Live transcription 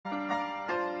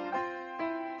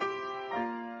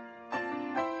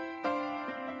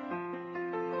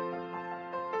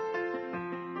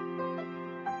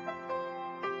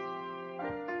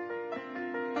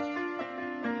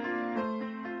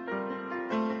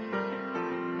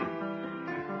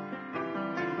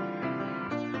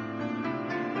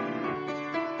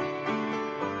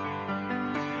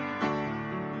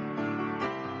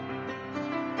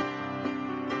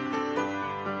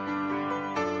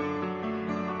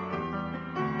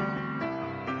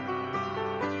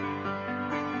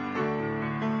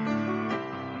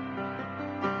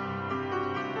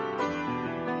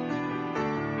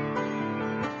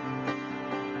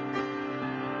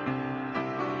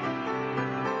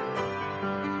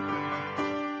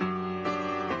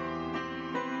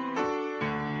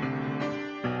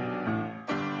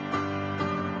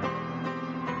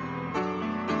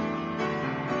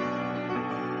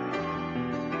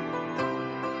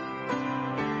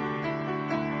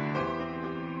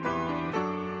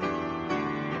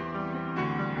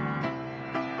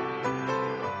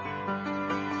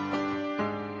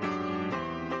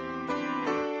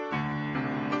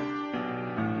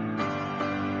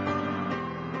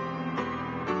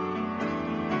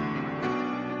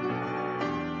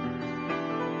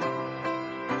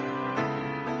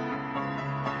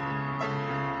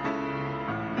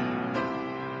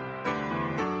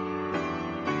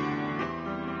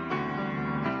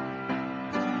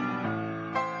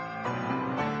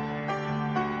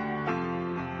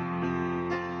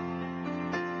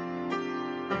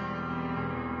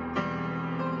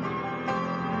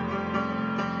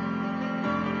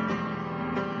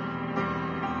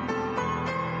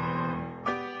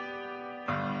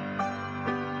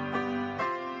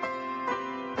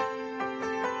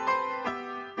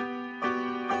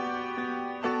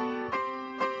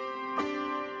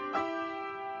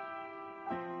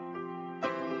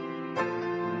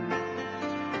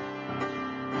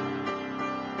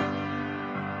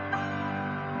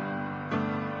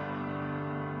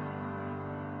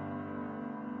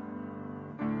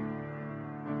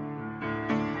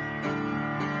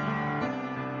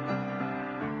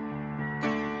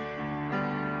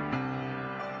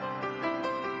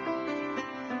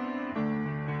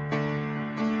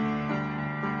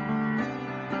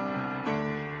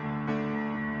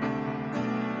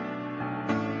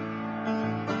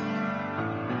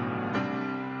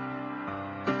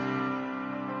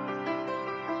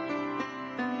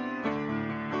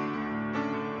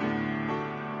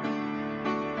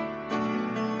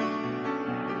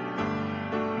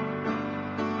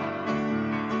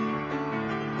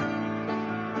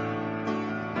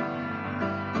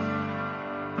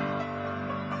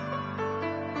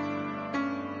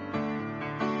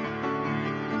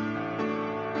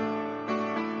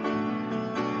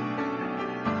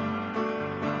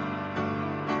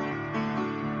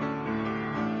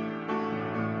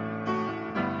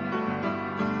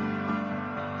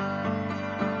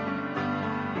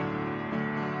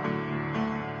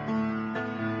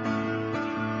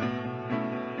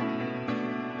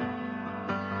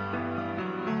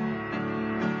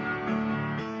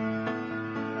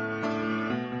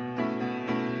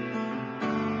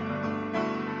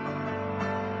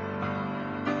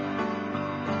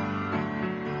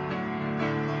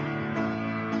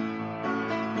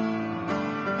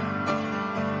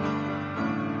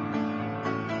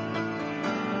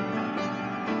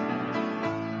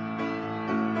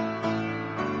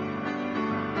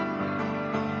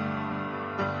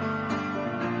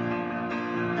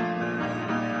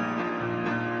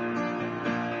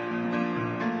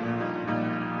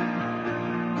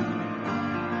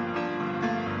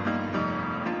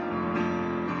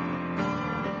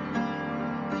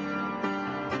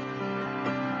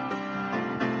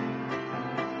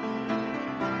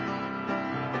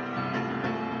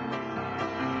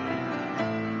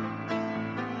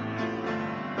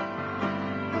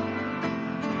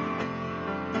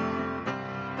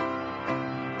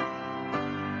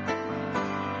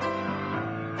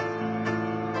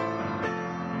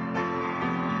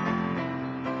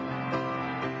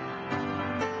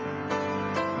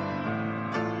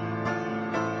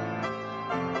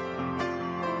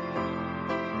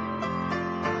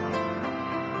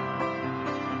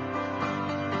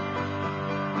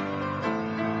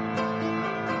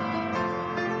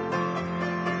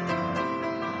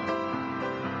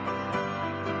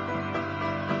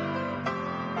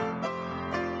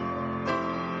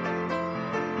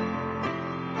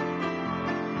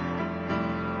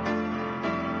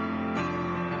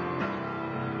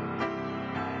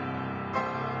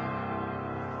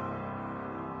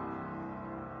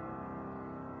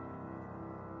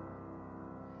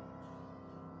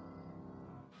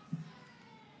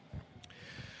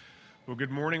Well, good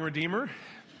morning, Redeemer.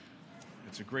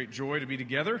 It's a great joy to be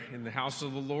together in the house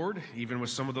of the Lord, even with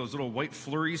some of those little white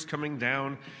flurries coming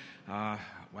down.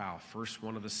 Wow, first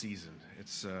one of the season.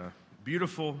 It's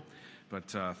beautiful, but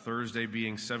Thursday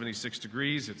being 76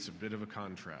 degrees, it's a bit of a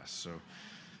contrast.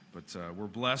 But we're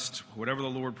blessed, whatever the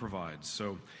Lord provides.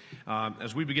 So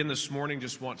as we begin this morning,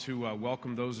 just want to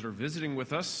welcome those that are visiting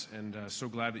with us, and so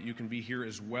glad that you can be here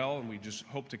as well. And we just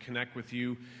hope to connect with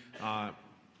you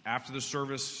after the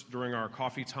service during our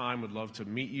coffee time. Would love to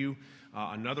meet you.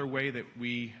 Another way that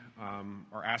we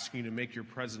are asking you to make your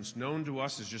presence known to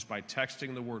us is just by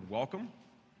texting the word welcome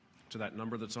to that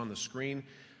number that's on the screen.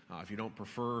 If you don't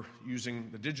prefer using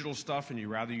the digital stuff and you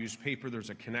rather use paper, there's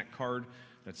a Connect card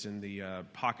that's in the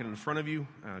pocket in front of you.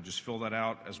 Just fill that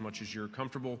out as much as you're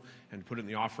comfortable and put it in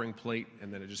the offering plate,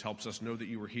 and then it just helps us know that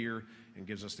you were here and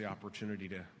gives us the opportunity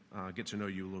to get to know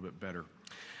you a little bit better.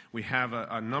 We have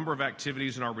a number of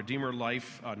activities in our Redeemer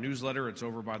Life newsletter. It's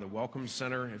over by the Welcome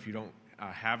Center if you don't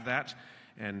have that,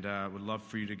 and would love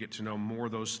for you to get to know more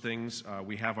of those things.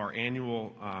 We have our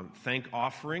annual thank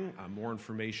offering. More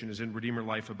information is in Redeemer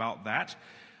Life about that.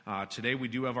 Today we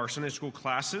do have our Sunday school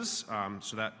classes,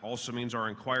 so that also means our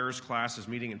Inquirers class is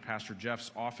meeting in Pastor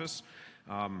Jeff's office.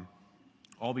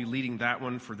 I'll be leading that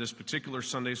one for this particular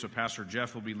Sunday, so Pastor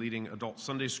Jeff will be leading Adult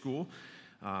Sunday School.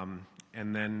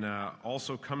 And then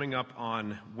also coming up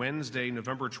on Wednesday,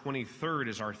 November 23rd,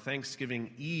 is our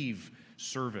Thanksgiving Eve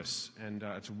service. And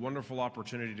it's a wonderful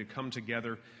opportunity to come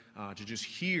together to just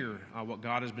hear what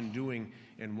God has been doing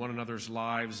in one another's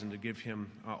lives and to give Him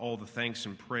all the thanks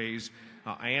and praise.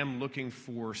 I am looking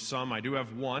for some. I do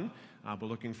have one, but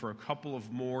looking for a couple of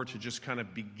more to just kind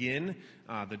of begin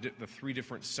the three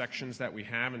different sections that we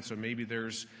have. And so maybe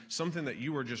there's something that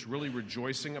you are just really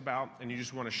rejoicing about and you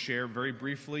just want to share very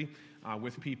briefly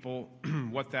with people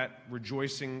what that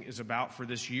rejoicing is about for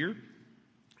this year.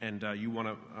 And you want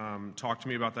to talk to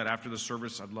me about that after the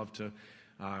service. I'd love to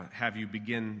have you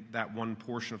begin that one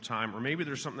portion of time. Or maybe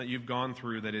there's something that you've gone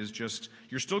through that is just,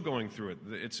 you're still going through it.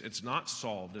 It's not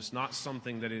solved. It's not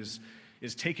something that is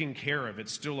taken care of.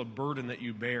 It's still a burden that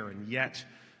you bear. And yet,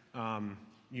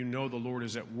 you know the Lord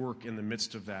is at work in the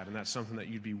midst of that. And that's something that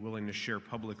you'd be willing to share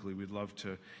publicly. We'd love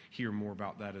to hear more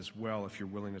about that as well if you're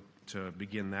willing to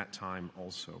begin that time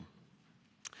also.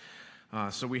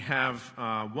 So we have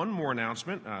one more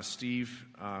announcement. Steve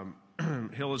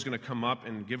Hill is going to come up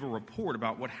and give a report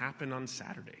about what happened on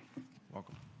Saturday.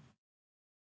 Welcome.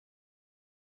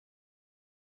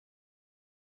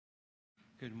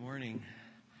 Good morning.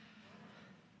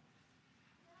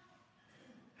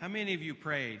 How many of you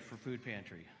prayed for Food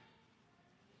Pantry?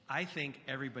 I think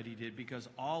everybody did because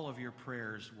all of your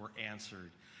prayers were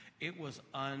answered. It was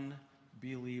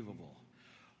unbelievable.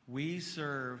 We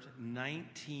served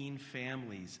 19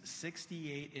 families,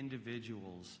 68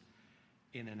 individuals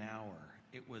in an hour.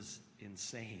 It was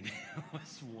insane. It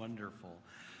was wonderful.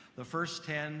 The first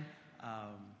 10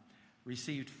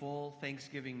 received full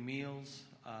Thanksgiving meals,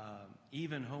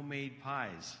 even homemade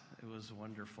pies. It was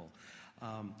wonderful.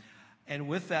 And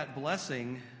with that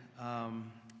blessing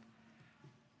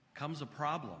comes a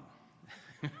problem.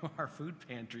 Our food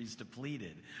pantry's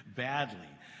depleted badly.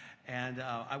 And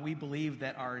we believe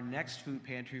that our next food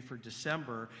pantry for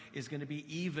December is going to be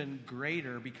even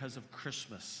greater because of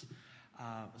Christmas.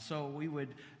 So we would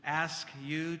ask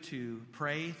you to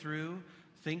pray through,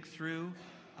 think through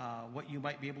what you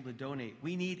might be able to donate.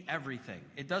 We need everything.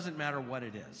 It doesn't matter what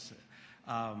it is.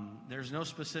 There's no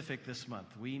specific this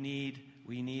month. We need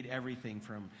everything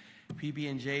from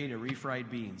PB&J to refried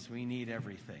beans. We need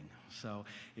everything. So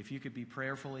if you could be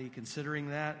prayerfully considering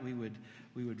that, we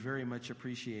would very much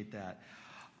appreciate that.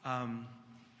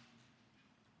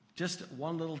 Just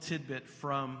one little tidbit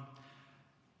from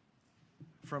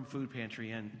Food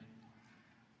Pantry, and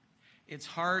it's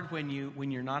hard when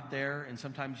you're not there, and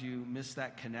sometimes you miss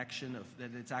that connection of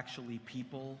that it's actually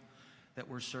people that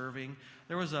we're serving.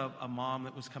 There was a mom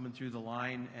that was coming through the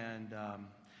line and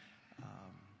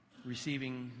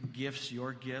receiving gifts,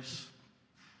 your gifts,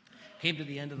 came to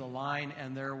the end of the line,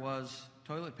 and there was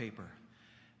toilet paper.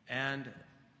 And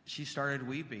she started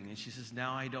weeping, and she says,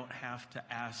 now I don't have to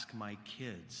ask my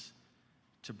kids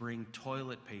to bring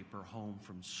toilet paper home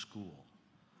from school.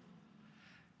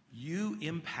 You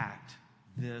impact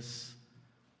this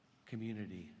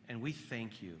community, and we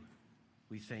thank you.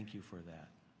 We thank you for that.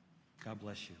 God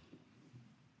bless you.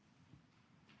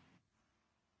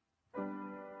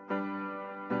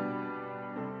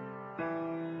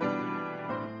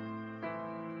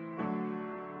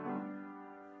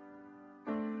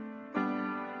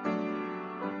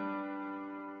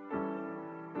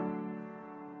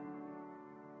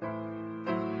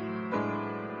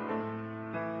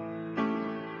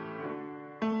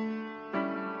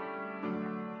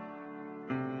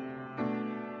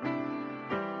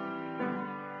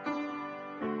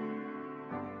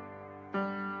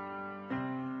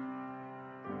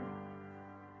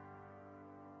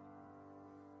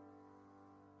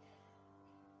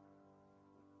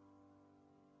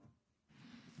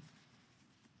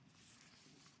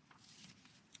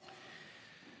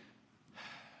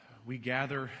 we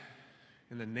gather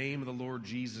in the name of the Lord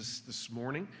Jesus this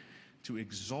morning to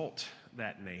exalt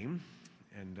that name.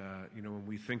 And, when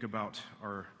we think about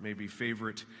our maybe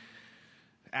favorite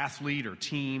athlete or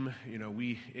team,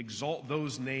 we exalt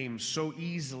those names so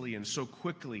easily and so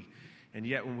quickly. And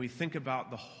yet when we think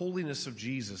about the holiness of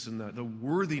Jesus and the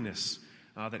worthiness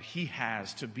that he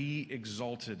has to be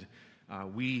exalted,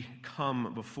 we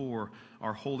come before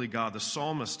our holy God. The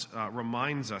psalmist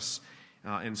reminds us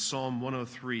in Psalm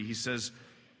 103, he says,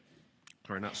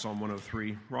 sorry, not Psalm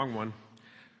 103, wrong one,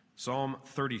 Psalm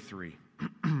 33.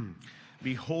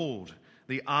 Behold,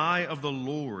 the eye of the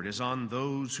Lord is on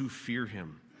those who fear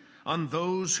him, on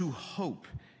those who hope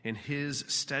in his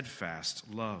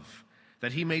steadfast love,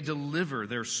 that he may deliver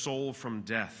their soul from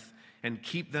death and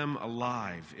keep them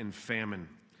alive in famine.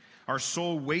 Our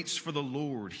soul waits for the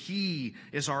Lord. He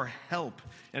is our help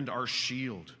and our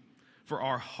shield. For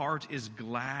our heart is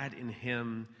glad in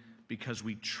him because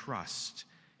we trust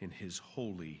in his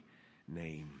holy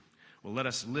name. Well, let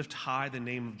us lift high the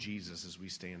name of Jesus as we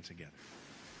stand together.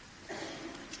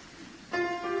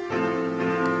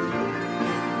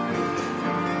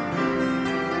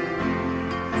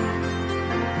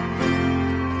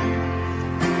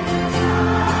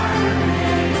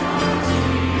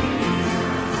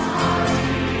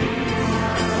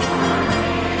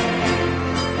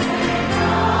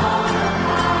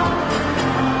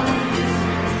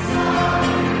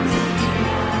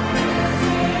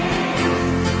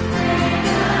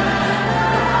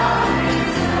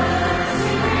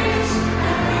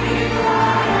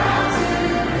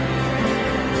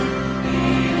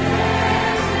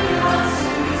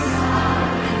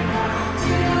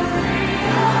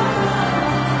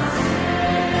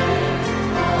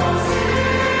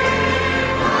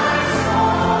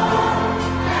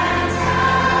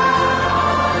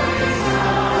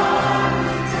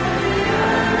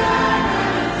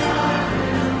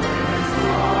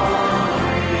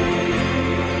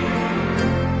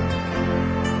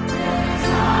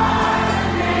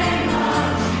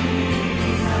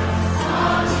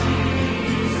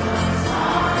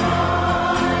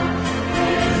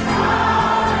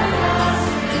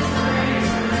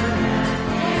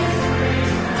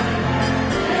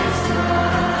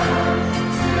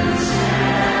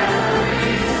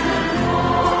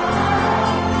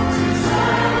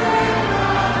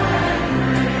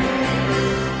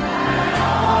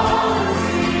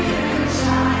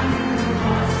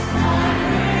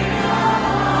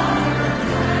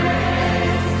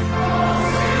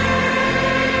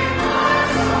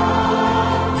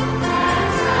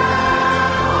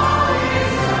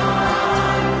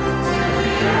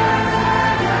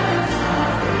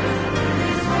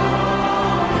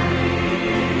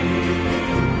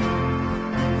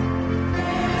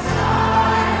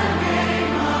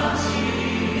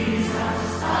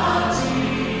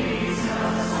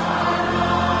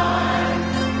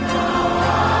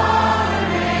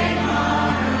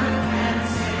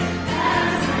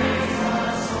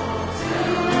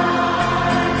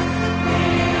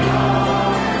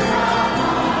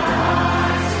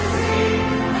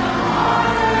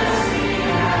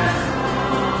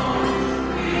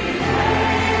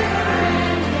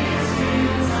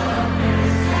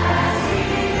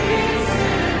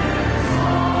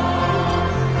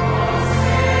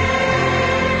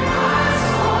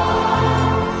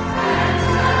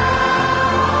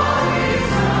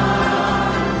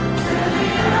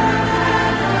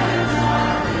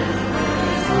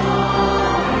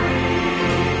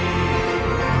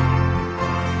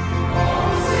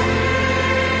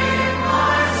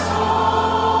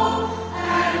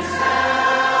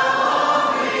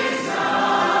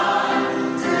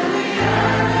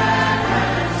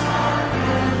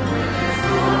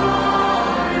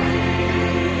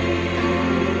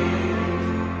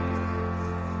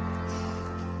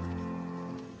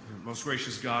 Most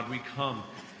gracious God, we come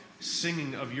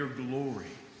singing of your glory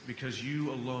because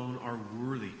you alone are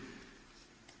worthy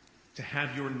to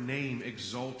have your name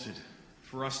exalted,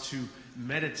 for us to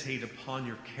meditate upon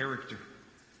your character,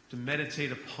 to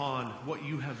meditate upon what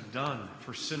you have done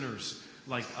for sinners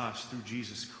like us through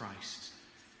Jesus Christ.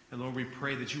 And Lord, we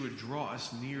pray that you would draw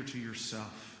us near to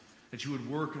yourself, that you would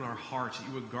work in our hearts, that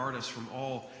you would guard us from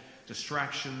all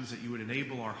distractions, that you would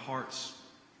enable our hearts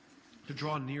to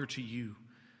draw near to you,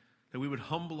 that we would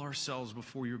humble ourselves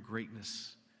before your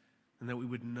greatness, and that we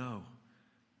would know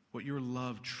what your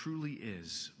love truly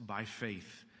is by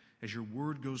faith as your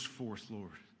word goes forth,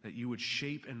 Lord, that you would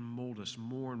shape and mold us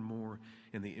more and more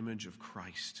in the image of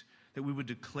Christ, that we would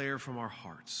declare from our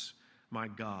hearts, my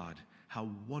God, how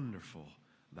wonderful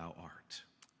thou art.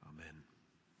 Amen.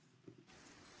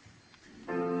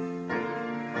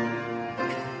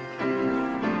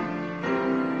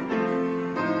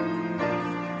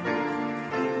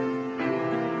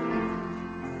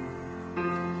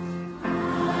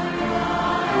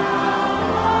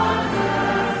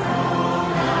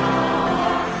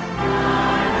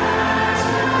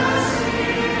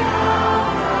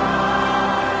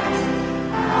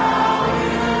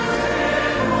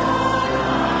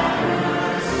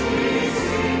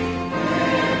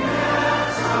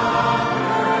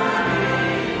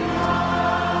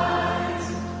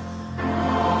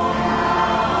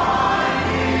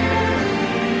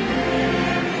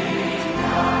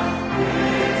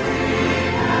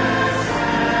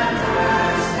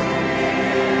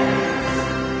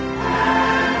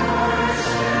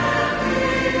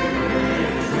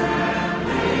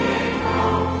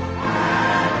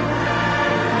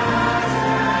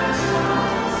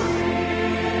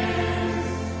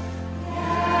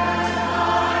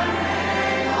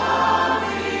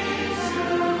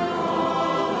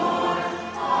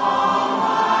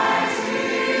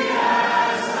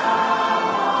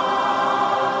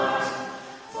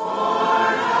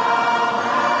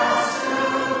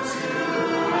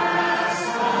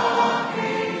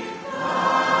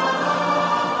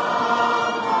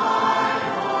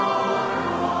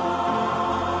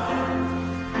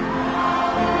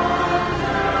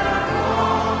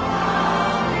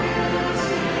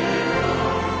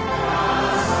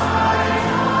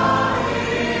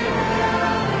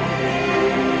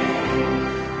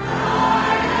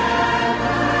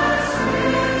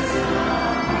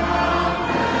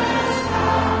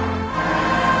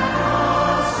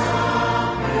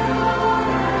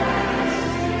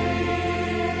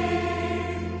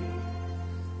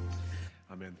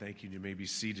 Thank you. You may be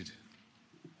seated.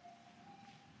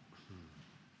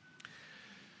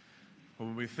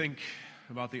 When we think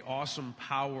about the awesome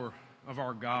power of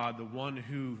our God, the one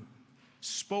who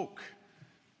spoke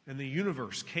and the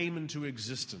universe came into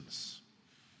existence,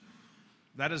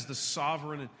 that is the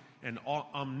sovereign and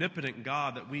omnipotent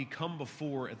God that we come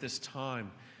before at this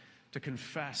time to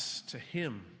confess to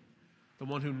Him, the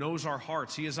one who knows our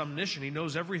hearts. He is omniscient. He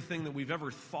knows everything that we've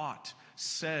ever thought,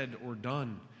 said, or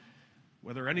done.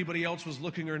 Whether anybody else was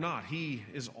looking or not, He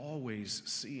is always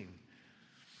seeing.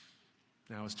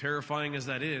 Now, as terrifying as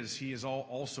that is, He has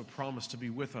also promised to be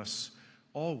with us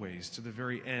always to the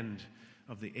very end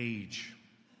of the age.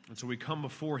 And so we come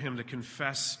before Him to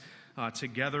confess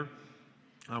together.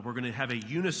 We're going to have a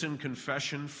unison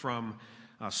confession from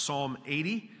Psalm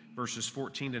 80, verses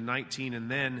 14 to 19, and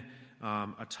then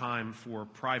a time for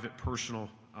private,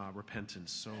 personal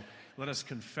repentance. So let us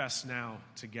confess now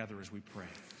together as we pray.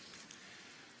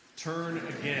 Turn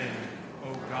again,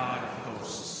 O God of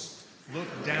hosts.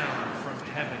 Look down from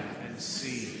heaven and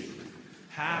see.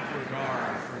 Have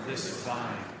regard for this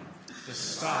vine, the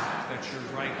stock that your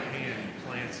right hand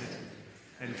planted,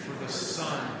 and for the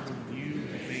son whom you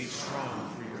made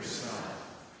strong for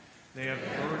yourself. They have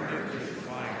burned it with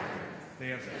fire. They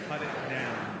have cut it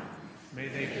down. May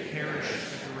they perish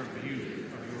at the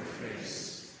rebuke of your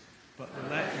face. But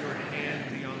let your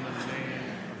hand be on the man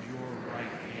of your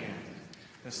right hand,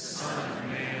 the Son of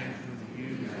Man whom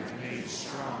you have made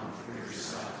strong for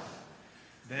yourself.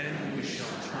 Then we shall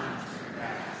turn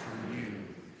back from you.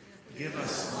 Give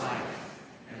us life,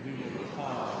 and we will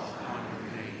call upon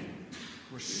your name.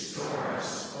 Restore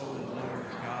us, O Lord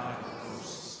God of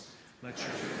hosts. Let your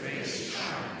face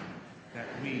shine, that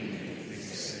we may be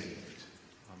saved.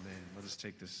 Amen. Let us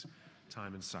take this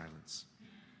time in silence.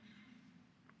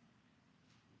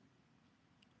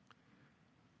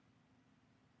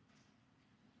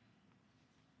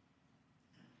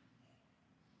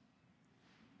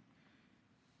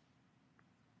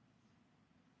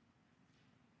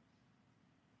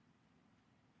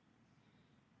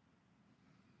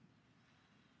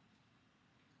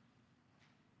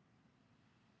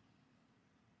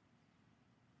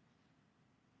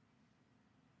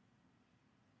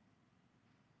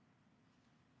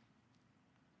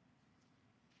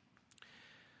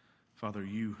 Father,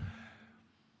 you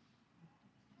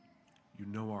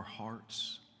know our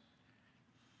hearts.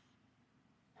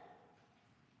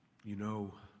 You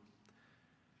know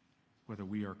whether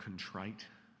we are contrite,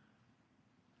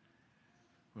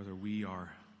 whether we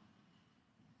are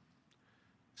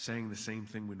saying the same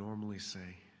thing we normally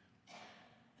say,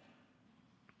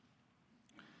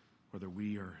 whether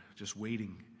we are just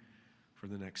waiting for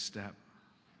the next step.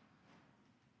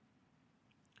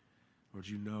 Lord,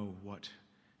 you know what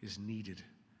is needed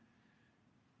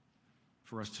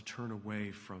for us to turn away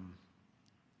from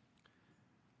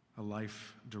a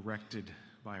life directed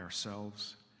by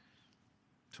ourselves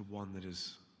to one that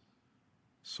is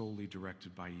solely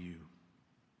directed by you.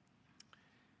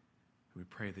 We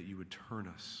pray that you would turn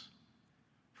us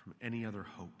from any other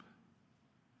hope,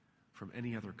 from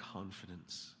any other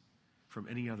confidence, from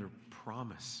any other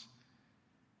promise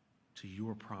to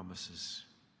your promises,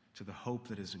 to the hope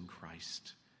that is in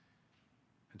Christ,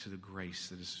 and to the grace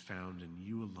that is found in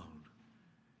you alone.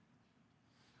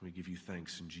 And we give you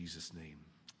thanks in Jesus' name.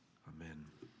 Amen.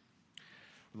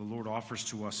 The Lord offers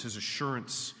to us His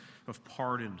assurance of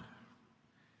pardon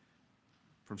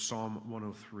from Psalm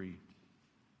 103.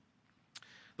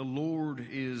 The Lord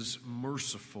is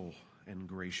merciful and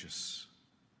gracious,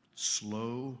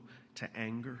 slow to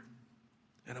anger,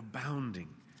 and abounding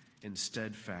in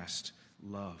steadfast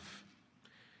love.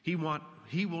 He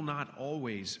will not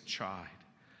always chide,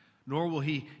 nor will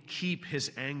He keep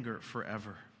His anger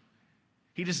forever.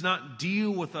 He does not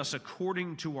deal with us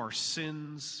according to our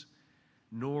sins,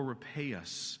 nor repay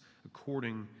us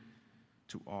according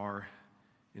to our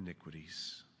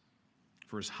iniquities.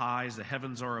 For as high as the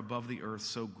heavens are above the earth,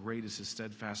 so great is His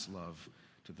steadfast love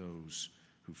to those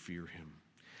who fear Him.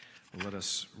 And let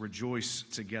us rejoice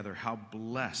together. How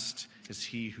blessed is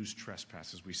he whose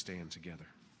trespasses we stand together.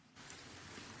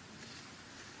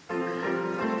 Be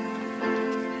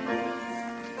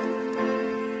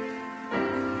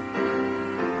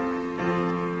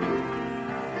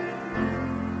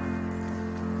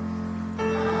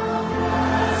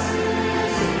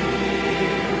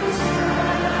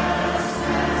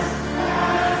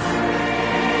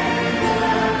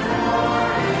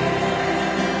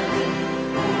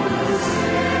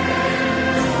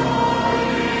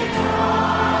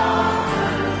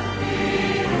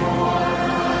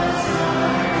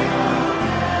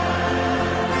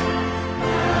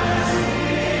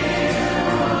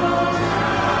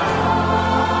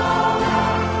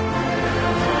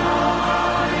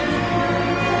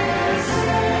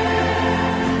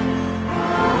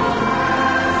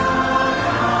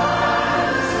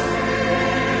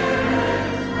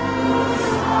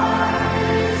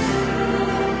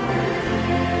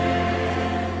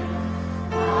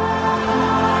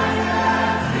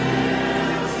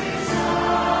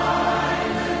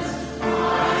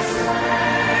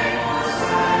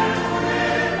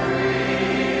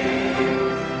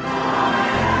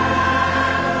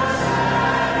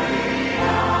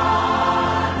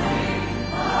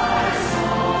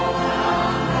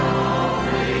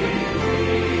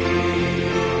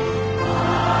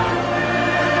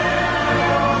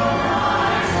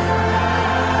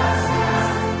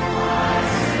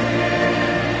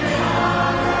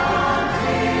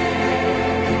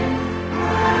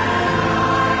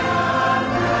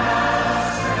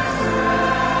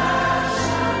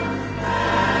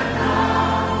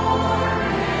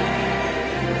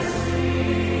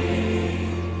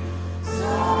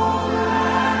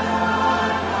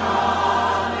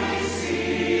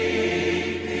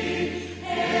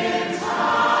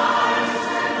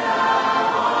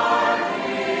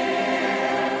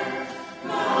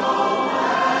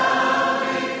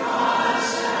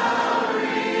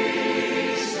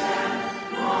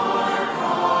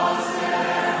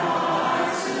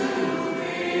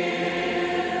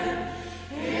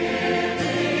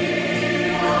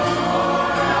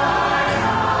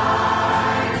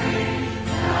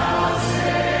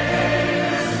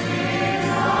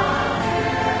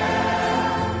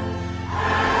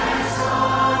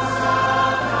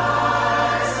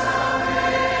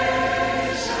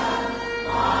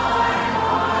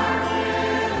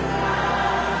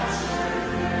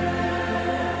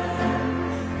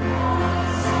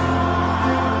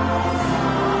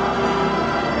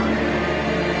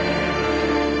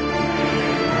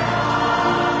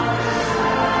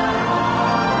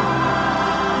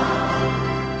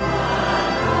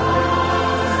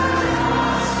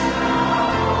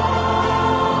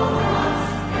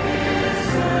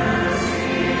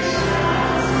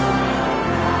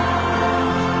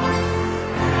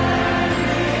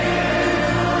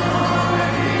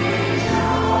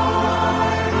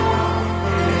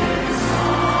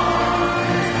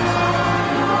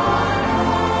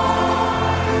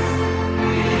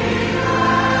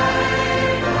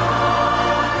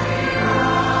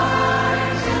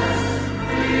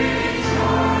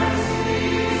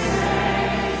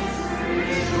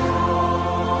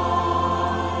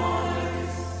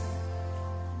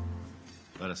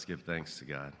Let us give thanks to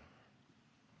God.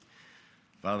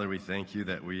 Father, we thank you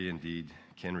that we indeed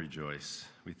can rejoice.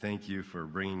 We thank you for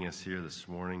bringing us here this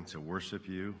morning to worship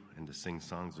you and to sing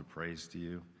songs of praise to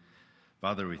you.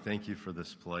 Father, we thank you for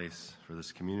this place, for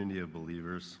this community of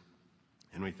believers,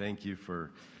 and we thank you for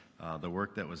the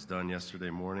work that was done yesterday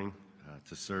morning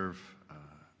to serve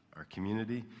our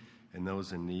community and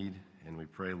those in need. And we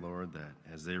pray, Lord, that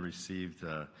as they received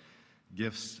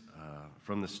gifts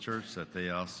from this church, that they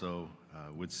also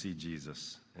would see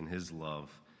Jesus and his love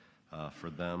for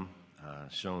them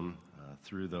shown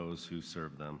through those who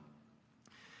serve them.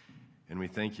 And we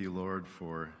thank you, Lord,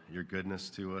 for your goodness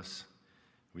to us.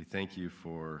 We thank you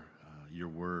for your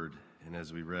word. And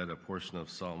as we read a portion of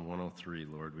Psalm 103,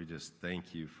 Lord, we just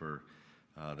thank you for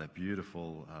that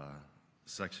beautiful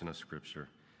section of Scripture.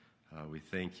 We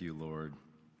thank you, Lord,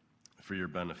 for your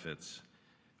benefits.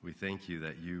 We thank you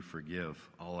that you forgive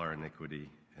all our iniquity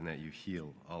and that you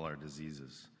heal all our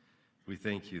diseases. We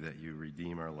thank you that you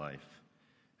redeem our life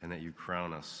and that you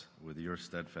crown us with your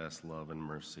steadfast love and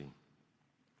mercy.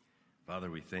 Father,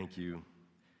 we thank you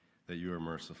that you are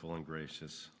merciful and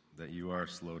gracious, that you are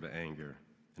slow to anger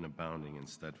and abounding in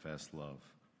steadfast love.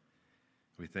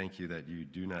 We thank you that you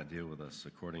do not deal with us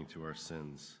according to our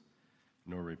sins,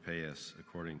 nor repay us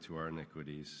according to our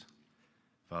iniquities.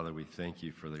 Father, we thank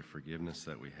you for the forgiveness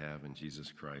that we have in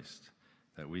Jesus Christ,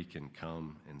 that we can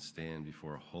come and stand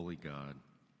before a holy God,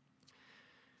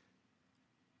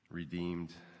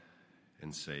 redeemed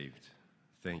and saved.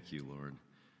 Thank you, Lord,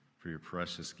 for your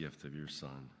precious gift of your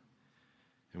Son.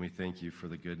 And we thank you for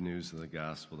the good news of the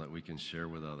gospel that we can share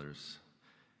with others.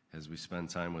 As we spend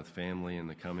time with family in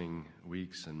the coming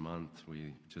weeks and month,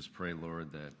 we just pray,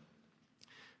 Lord, that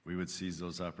we would seize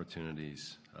those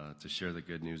opportunities to share the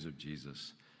good news of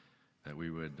Jesus, that we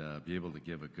would be able to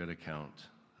give a good account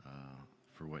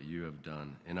for what you have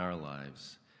done in our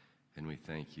lives. And we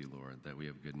thank you, Lord, that we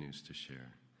have good news to share.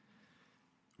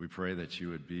 We pray that you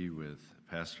would be with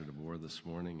Pastor DeBoer this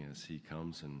morning as he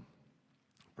comes and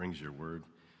brings your word.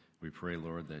 We pray,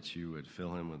 Lord, that you would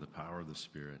fill him with the power of the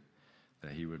Spirit,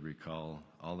 that he would recall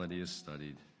all that he has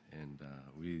studied. And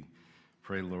we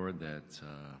pray, Lord, that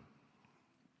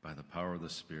by the power of the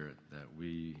Spirit, that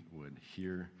we would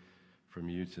hear from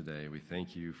you today. We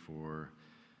thank you for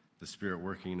the Spirit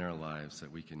working in our lives,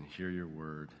 that we can hear your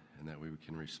word and that we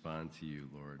can respond to you,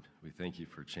 Lord. We thank you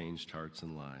for changed hearts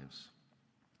and lives.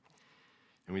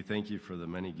 And we thank you for the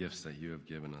many gifts that you have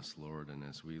given us, Lord. And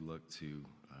as we look to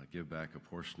give back a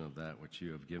portion of that which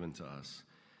you have given to us,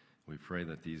 we pray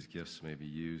that these gifts may be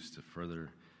used to further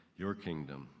your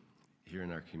kingdom here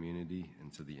in our community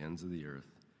and to the ends of the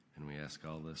earth. And we ask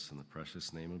all this in the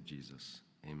precious name of Jesus.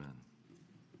 Amen.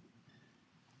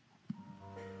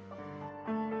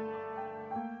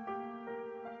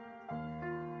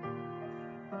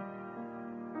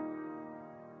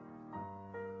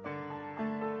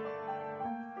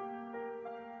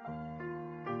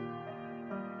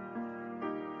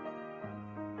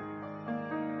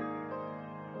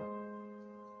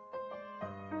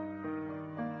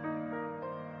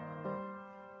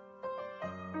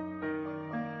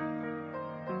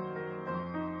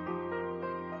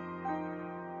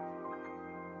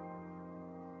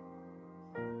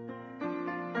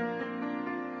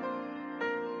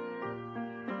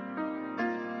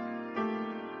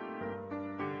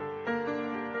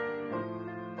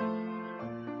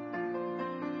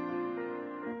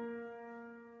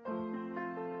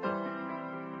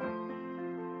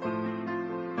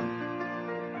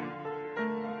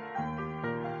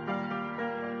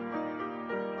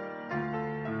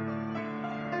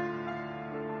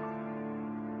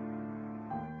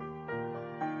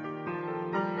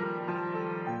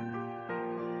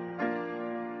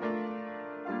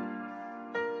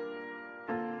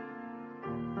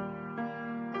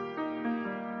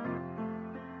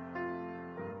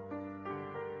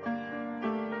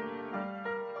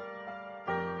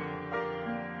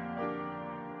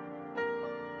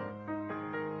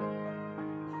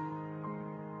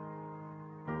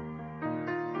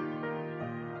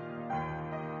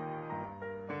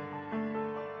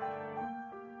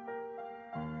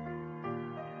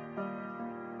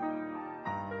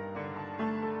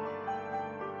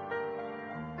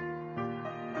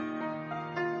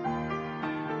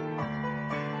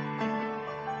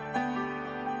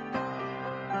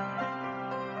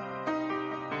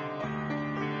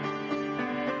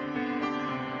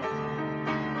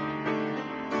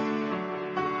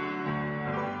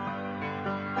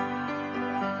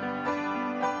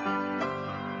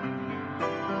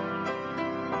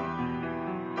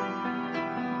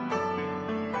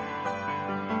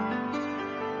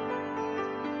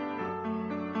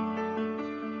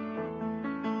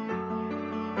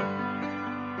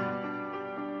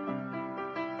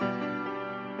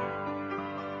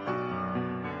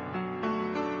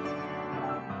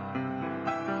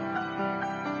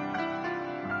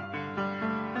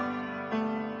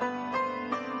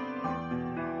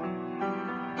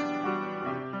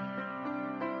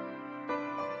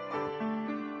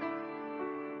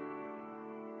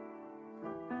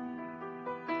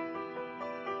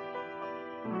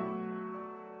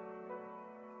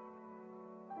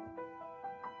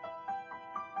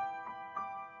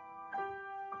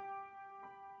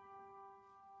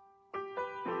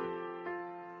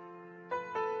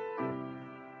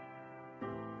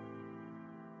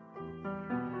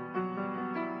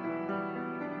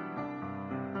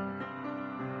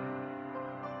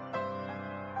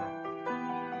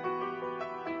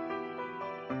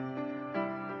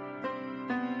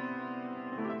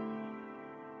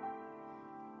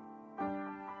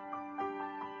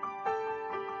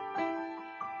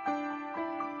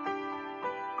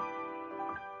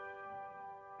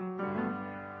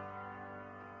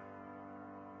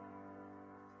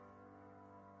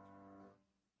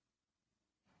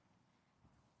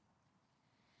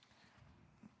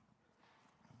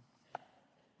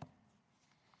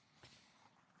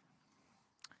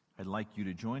 I'd like you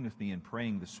to join with me in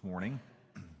praying this morning.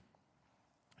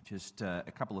 Just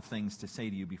a couple of things to say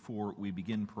to you before we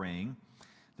begin praying.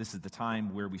 This is the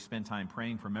time where we spend time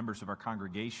praying for members of our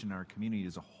congregation, our community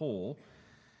as a whole.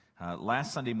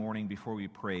 Last Sunday morning before we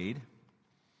prayed,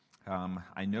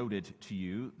 I noted to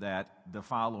you that the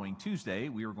following Tuesday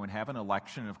we were going to have an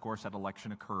election, and of course that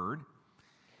election occurred.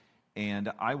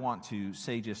 And I want to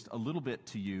say just a little bit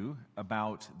to you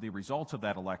about the results of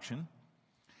that election.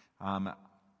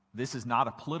 This is not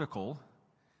a political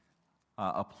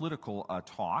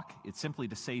talk. It's simply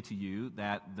to say to you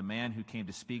that the man who came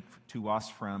to speak to us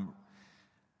from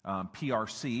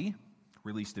PRC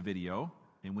released a video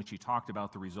in which he talked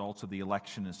about the results of the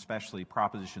election, especially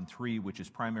Proposition 3, which is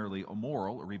primarily a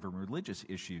moral or even religious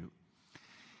issue.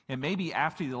 And maybe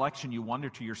after the election you wonder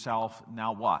to yourself,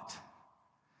 now what?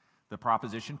 The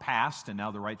proposition passed, and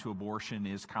now the right to abortion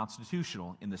is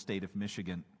constitutional in the state of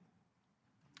Michigan.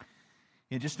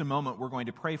 In just a moment, we're going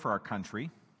to pray for our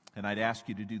country, and I'd ask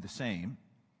you to do the same,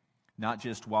 not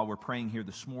just while we're praying here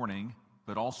this morning,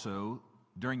 but also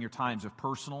during your times of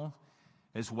personal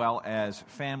as well as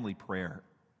family prayer.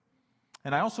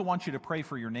 And I also want you to pray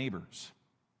for your neighbors,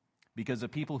 because the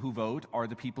people who vote are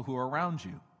the people who are around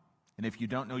you. And if you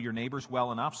don't know your neighbors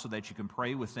well enough so that you can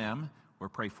pray with them or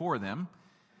pray for them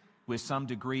with some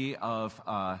degree of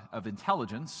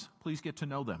intelligence, please get to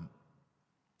know them.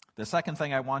 The second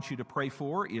thing I want you to pray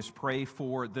for is pray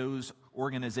for those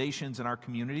organizations in our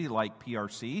community like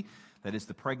PRC, that is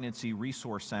the Pregnancy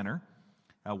Resource Center.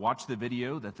 Watch the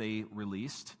video that they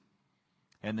released,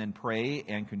 and then pray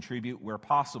and contribute where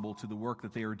possible to the work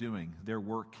that they are doing. Their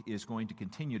work is going to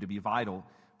continue to be vital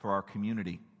for our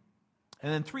community.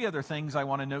 And then three other things I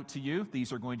want to note to you.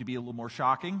 These are going to be a little more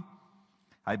shocking.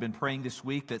 I've been praying this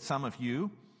week that some of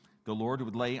you, the Lord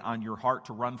would lay on your heart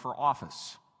to run for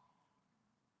office.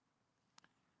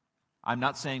 I'm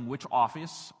not saying which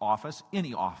office,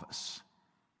 any office.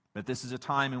 But this is a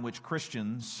time in which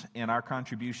Christians and our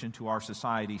contribution to our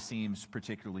society seems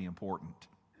particularly important.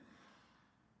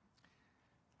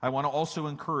 I want to also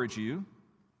encourage you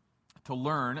to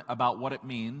learn about what it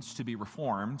means to be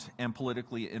reformed and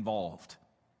politically involved.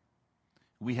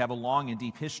 We have a long and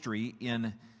deep history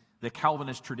in the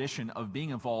Calvinist tradition of being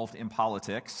involved in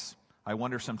politics. I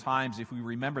wonder sometimes if we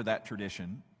remember that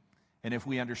tradition and if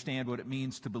we understand what it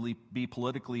means to be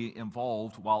politically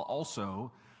involved while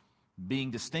also being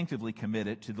distinctively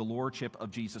committed to the lordship of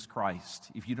Jesus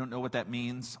Christ. If you don't know what that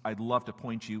means, I'd love to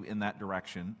point you in that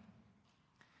direction.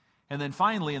 And then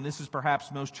finally, and this is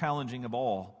perhaps most challenging of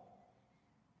all,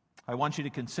 I want you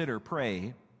to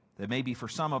pray that maybe for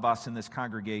some of us in this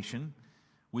congregation,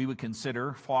 we would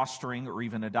consider fostering or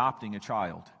even adopting a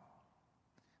child.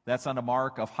 That's not a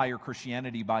mark of higher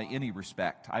Christianity by any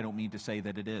respect. I don't mean to say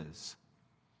that it is.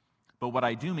 But what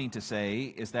I do mean to say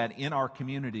is that in our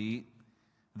community,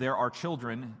 there are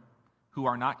children who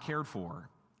are not cared for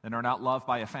and are not loved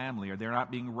by a family, or they're not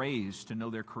being raised to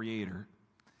know their Creator.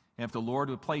 And if the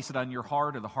Lord would place it on your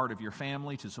heart or the heart of your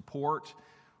family to support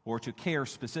or to care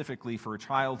specifically for a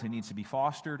child who needs to be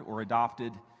fostered or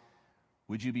adopted,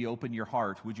 would you open your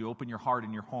heart? Would you open your heart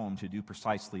and your home to do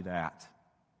precisely that?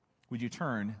 Would you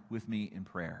turn with me in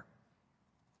prayer?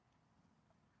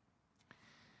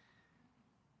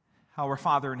 Our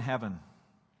Father in heaven,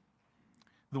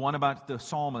 the one about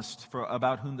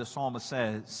whom the psalmist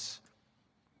says,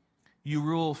 you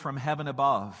rule from heaven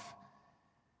above.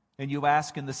 And you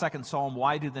ask in the second psalm,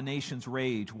 why do the nations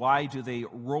rage? Why do they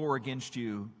roar against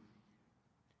you?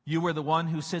 You are the one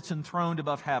who sits enthroned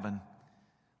above heaven.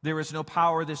 There is no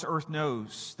power this earth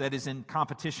knows that is in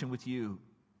competition with you.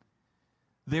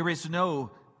 There is no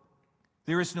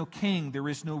king, there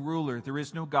is no ruler, there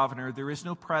is no governor, there is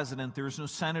no president, there is no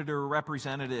senator or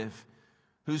representative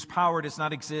whose power does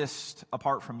not exist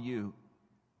apart from you.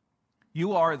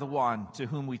 You are the one to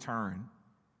whom we turn.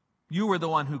 You are the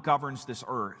one who governs this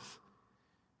earth.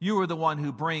 You are the one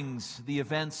who brings the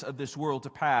events of this world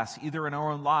to pass, either in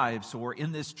our own lives or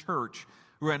in this church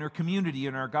or in our community,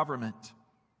 in our government.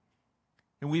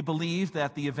 And we believe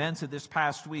that the events of this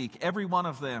past week, every one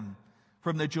of them,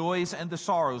 from the joys and the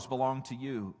sorrows, belong to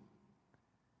you.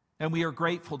 And we are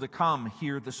grateful to come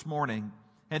here this morning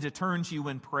and to turn to you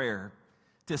in prayer,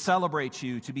 to celebrate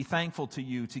you, to be thankful to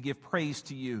you, to give praise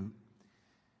to you.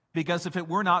 Because if it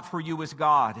were not for you as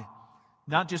God,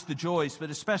 not just the joys, but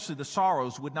especially the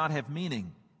sorrows would not have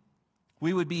meaning.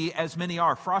 We would be, as many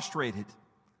are, frustrated,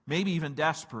 maybe even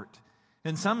desperate,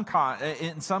 in some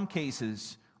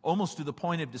cases, almost to the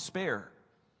point of despair,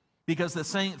 because the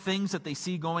same things that they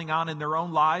see going on in their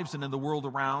own lives and in the world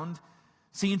around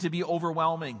seem to be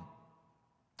overwhelming.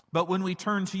 But when we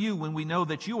turn to you, when we know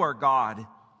that you are God,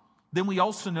 then we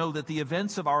also know that the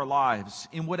events of our lives,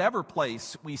 in whatever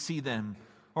place we see them,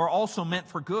 are also meant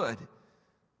for good.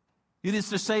 It is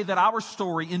to say that our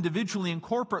story, individually and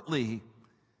corporately,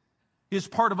 is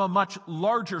part of a much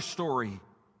larger story.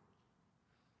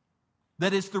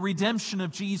 That is the redemption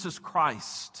of Jesus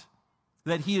Christ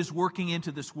that He is working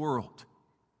into this world.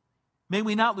 May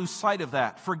we not lose sight of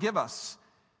that. Forgive us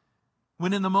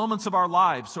when in the moments of our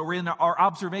lives or in our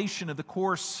observation of the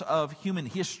course of human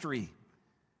history,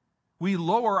 we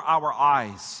lower our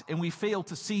eyes and we fail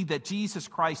to see that Jesus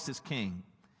Christ is King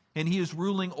and He is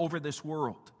ruling over this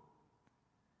world.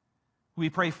 We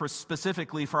pray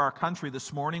specifically for our country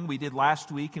this morning. We did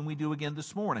last week and we do again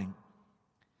this morning.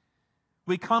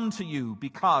 We come to you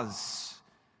because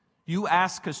you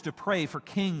ask us to pray for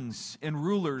kings and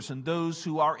rulers and those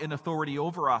who are in authority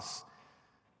over us,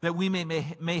 that we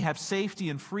may have safety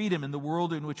and freedom in the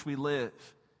world in which we live.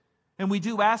 And we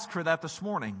do ask for that this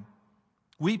morning.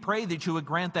 We pray that you would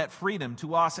grant that freedom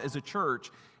to us as a church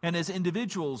and as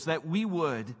individuals, that we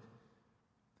would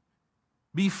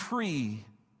be free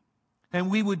and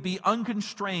we would be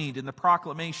unconstrained in the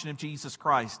proclamation of Jesus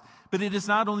Christ. But it is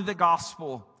not only the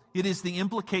gospel, it is the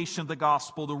implication of the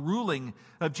gospel, the ruling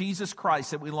of Jesus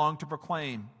Christ that we long to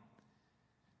proclaim.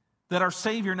 That our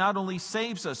Savior not only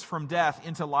saves us from death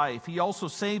into life, He also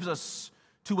saves us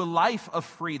to a life of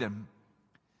freedom.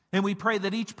 And we pray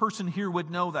that each person here would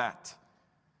know that.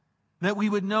 That we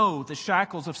would know the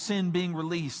shackles of sin being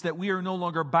released, that we are no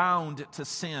longer bound to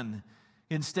sin.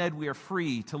 Instead, we are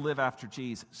free to live after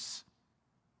Jesus.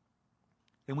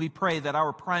 And we pray that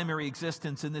our primary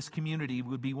existence in this community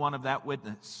would be one of that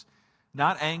witness.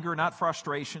 Not anger, not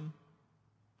frustration,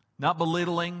 not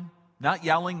belittling, not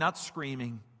yelling, not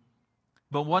screaming,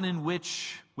 but one in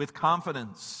which, with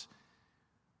confidence,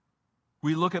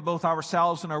 we look at both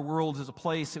ourselves and our world as a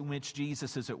place in which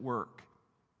Jesus is at work.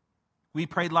 We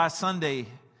prayed last Sunday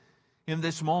in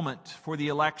this moment for the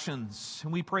elections,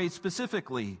 and we prayed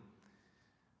specifically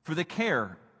for the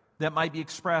care that might be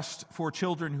expressed for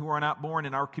children who are not born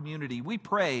in our community. We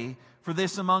pray for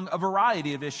this among a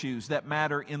variety of issues that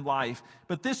matter in life,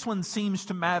 but this one seems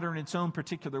to matter in its own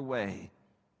particular way.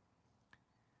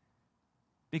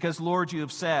 Because, Lord, you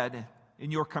have said in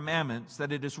your commandments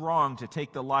that it is wrong to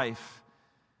take the life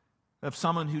of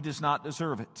someone who does not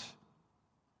deserve it,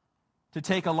 to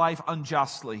take a life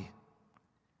unjustly.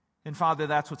 And, Father,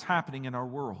 that's what's happening in our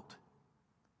world.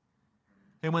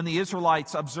 And when the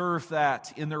Israelites observed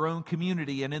that in their own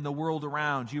community and in the world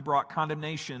around, you brought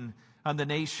condemnation on the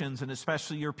nations and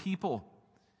especially your people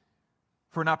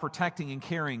for not protecting and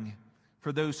caring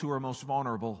for those who are most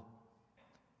vulnerable.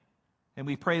 And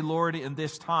we pray, Lord, in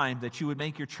this time that you would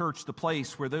make your church the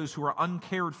place where those who are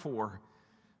uncared for,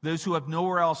 those who have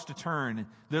nowhere else to turn,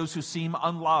 those who seem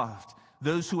unloved,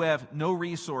 those who have no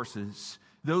resources,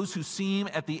 those who seem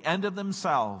at the end of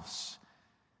themselves,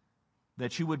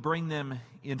 that you would bring them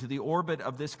into the orbit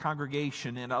of this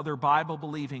congregation and other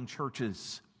Bible-believing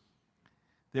churches,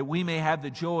 that we may have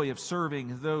the joy of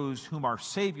serving those whom our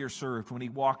Savior served when He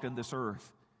walked on this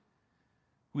earth.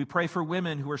 We pray for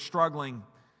women who are struggling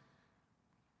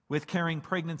with carrying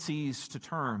pregnancies to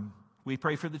term. We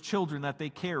pray for the children that they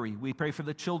carry. We pray for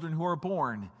the children who are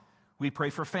born. We pray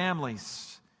for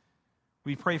families.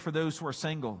 We pray for those who are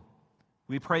single.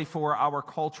 We pray for our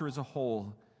culture as a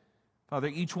whole. Father,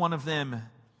 each one of them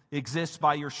exists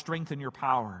by your strength and your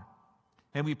power.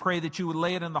 And we pray that you would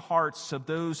lay it in the hearts of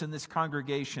those in this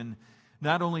congregation,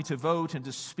 not only to vote and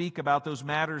to speak about those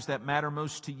matters that matter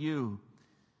most to you,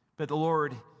 but,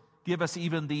 Lord, give us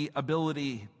even the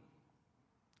ability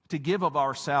to give of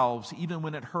ourselves, even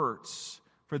when it hurts,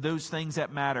 for those things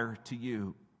that matter to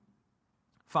you.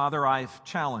 Father, I've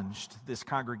challenged this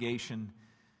congregation.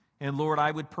 And Lord,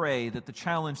 I would pray that the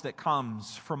challenge that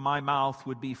comes from my mouth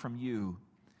would be from you.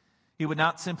 It would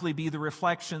not simply be the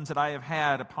reflections that I have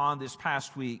had upon this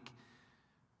past week,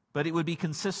 but it would be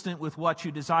consistent with what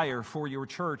you desire for your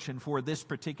church and for this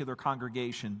particular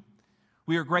congregation.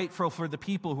 We are grateful for the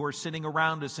people who are sitting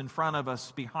around us, in front of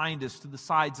us, behind us, to the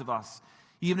sides of us,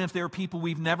 even if they're people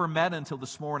we've never met until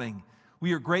this morning.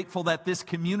 We are grateful that this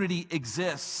community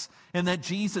exists and that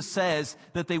Jesus says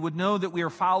that they would know that we are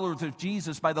followers of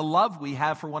Jesus by the love we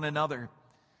have for one another.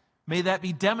 May that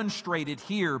be demonstrated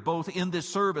here, both in this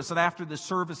service and after this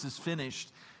service is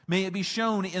finished. May it be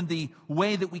shown in the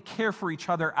way that we care for each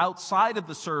other outside of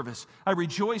the service. I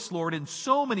rejoice, Lord, in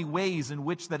so many ways in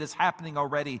which that is happening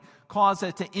already. Cause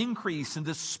that to increase and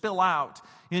to spill out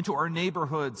into our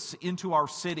neighborhoods, into our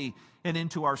city, and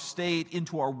into our state,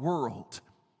 into our world.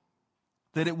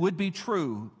 That it would be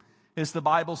true, as the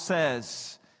Bible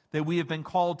says, that we have been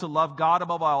called to love God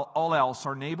above all else,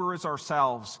 our neighbor as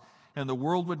ourselves, and the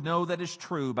world would know that is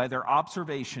true by their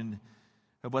observation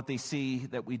of what they see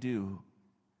that we do.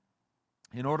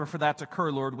 In order for that to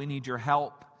occur, Lord, we need your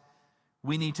help.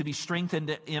 We need to be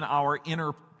strengthened in our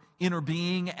inner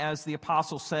being, as the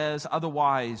apostle says.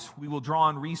 Otherwise, we will draw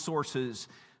on resources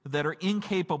that are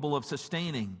incapable of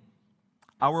sustaining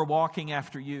our walking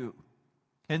after you.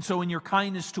 And so in your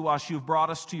kindness to us, you've brought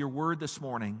us to your word this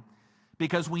morning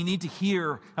because we need to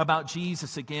hear about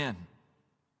Jesus again.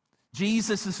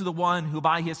 Jesus is the one who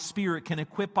by his Spirit can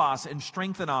equip us and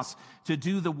strengthen us to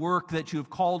do the work that you have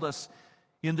called us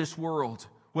in this world,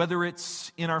 whether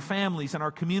it's in our families, in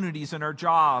our communities, in our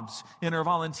jobs, in our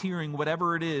volunteering,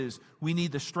 whatever it is. We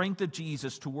need the strength of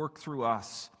Jesus to work through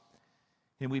us.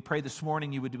 And we pray this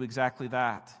morning you would do exactly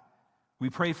that. We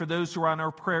pray for those who are on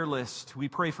our prayer list. We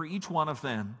pray for each one of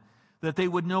them, that they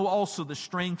would know also the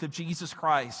strength of Jesus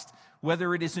Christ,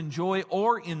 whether it is in joy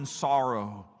or in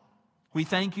sorrow. We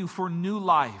thank you for new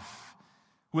life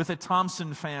with the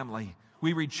Thompson family.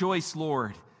 We rejoice,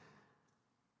 Lord.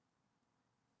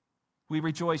 We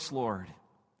rejoice, Lord,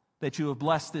 that you have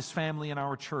blessed this family in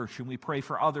our church, and we pray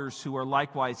for others who are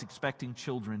likewise expecting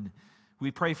children.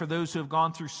 We pray for those who have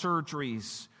gone through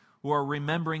surgeries, who are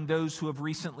remembering those who have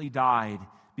recently died.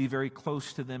 Be very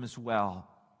close to them as well.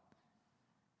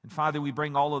 And Father, we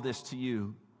bring all of this to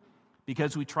you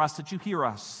because we trust that you hear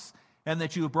us and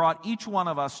that you have brought each one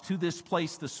of us to this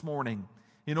place this morning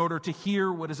in order to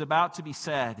hear what is about to be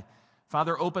said.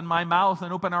 Father, open my mouth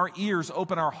and open our ears,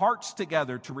 open our hearts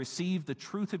together to receive the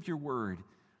truth of your word.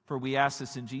 For we ask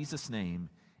this in Jesus' name,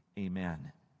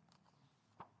 amen.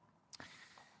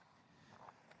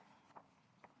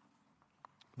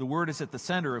 The word is at the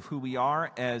center of who we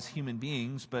are as human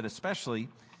beings, but especially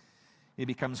it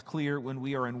becomes clear when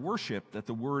we are in worship that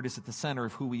the word is at the center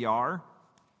of who we are.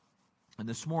 And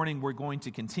this morning we're going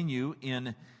to continue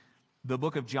in the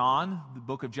book of John. The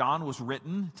book of John was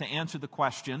written to answer the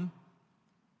question,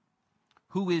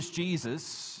 who is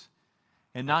Jesus?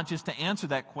 And not just to answer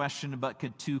that question, but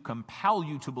to compel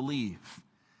you to believe.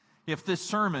 If this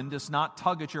sermon does not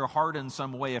tug at your heart in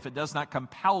some way, if it does not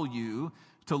compel you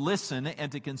to listen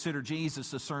and to consider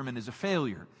Jesus, the sermon is a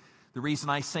failure. The reason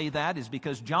I say that is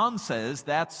because John says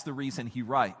that's the reason he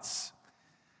writes.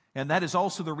 And that is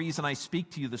also the reason I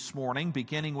speak to you this morning,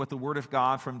 beginning with the Word of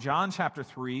God from John chapter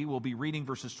 3. We'll be reading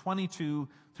verses 22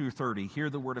 through 30. Hear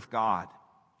the Word of God.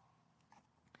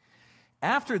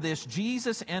 After this,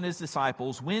 Jesus and his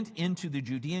disciples went into the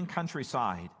Judean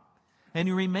countryside, and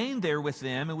he remained there with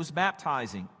them and was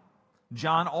baptizing.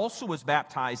 John also was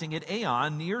baptizing at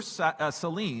Aenon near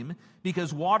Salim,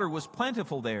 because water was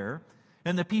plentiful there,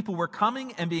 and the people were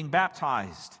coming and being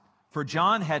baptized, for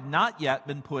John had not yet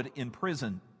been put in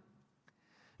prison.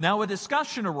 Now a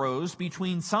discussion arose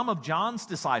between some of John's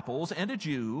disciples and a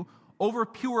Jew over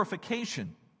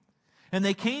purification. And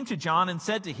they came to John and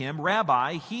said to him,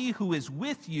 Rabbi, he who is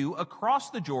with you across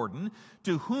the Jordan,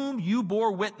 to whom you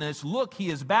bore witness, look, he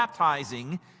is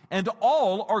baptizing, and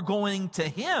all are going to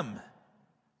him.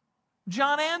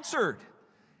 John answered,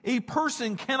 a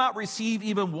person cannot receive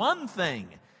even one thing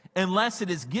unless it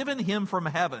is given him from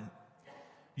heaven.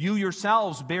 You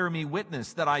yourselves bear me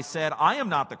witness that I said, I am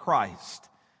not the Christ,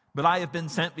 but I have been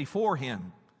sent before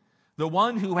him. The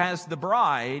one who has the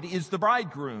bride is the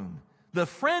bridegroom. The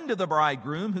friend of the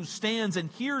bridegroom who stands and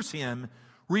hears him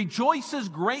rejoices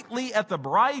greatly at the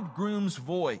bridegroom's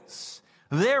voice.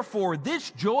 Therefore, this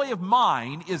joy of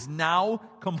mine is now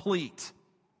complete.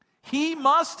 He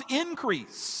must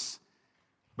increase,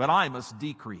 but I must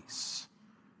decrease.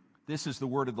 This is the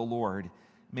word of the Lord.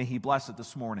 May he bless it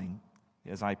this morning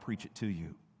as I preach it to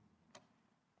you.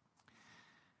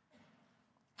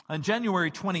 On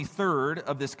January 23rd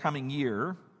of this coming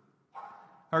year,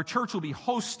 our church will be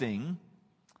hosting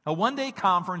a one-day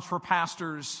conference for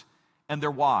pastors and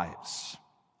their wives.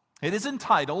 It is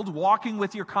entitled, Walking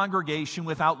with Your Congregation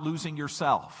Without Losing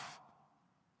Yourself.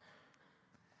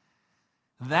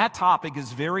 That topic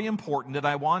is very important, and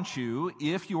I want you,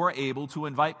 if you are able, to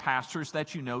invite pastors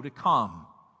that you know to come.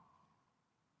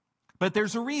 But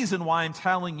there's a reason why I'm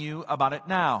telling you about it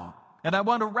now. And I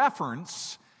want to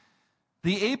reference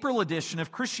the April edition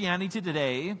of Christianity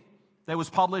Today that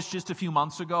was published just a few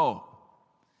months ago.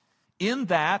 In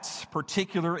that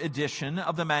particular edition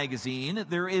of the magazine,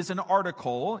 there is an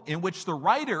article in which the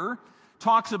writer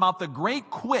talks about the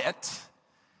great quit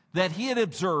that he had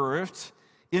observed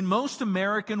in most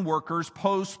American workers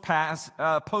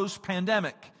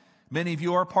post-pandemic. Many of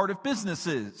you are part of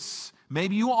businesses.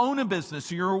 Maybe you own a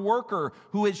business or you're a worker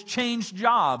who has changed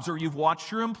jobs, or you've watched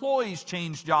your employees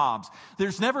change jobs.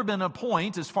 There's never been a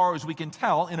point, as far as we can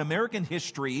tell, in American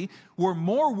history where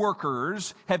more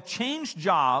workers have changed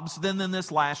jobs than in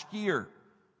this last year.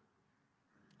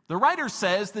 The writer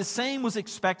says the same was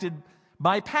expected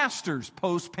by pastors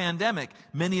post-pandemic.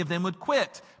 Many of them would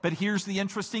quit. But here's the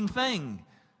interesting thing.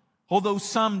 Although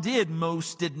some did,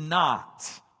 most did not.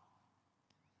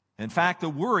 In fact, the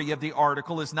worry of the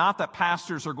article is not that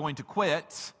pastors are going to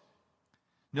quit.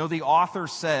 No, the author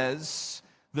says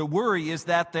the worry is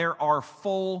that there are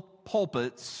full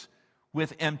pulpits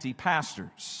with empty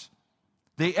pastors.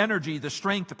 The energy, the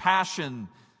strength, the passion,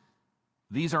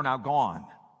 these are now gone.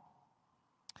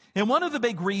 And one of the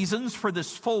big reasons for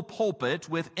this full pulpit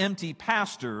with empty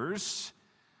pastors,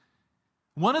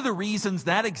 one of the reasons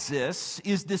that exists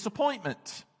is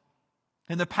disappointment.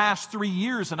 In the past 3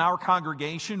 years in our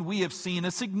congregation, we have seen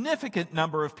a significant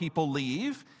number of people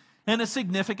leave and a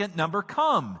significant number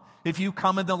come. If you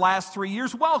come in the last 3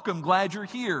 years, welcome, glad you're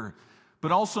here.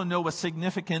 But also know a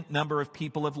significant number of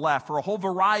people have left for a whole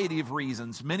variety of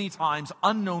reasons, many times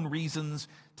unknown reasons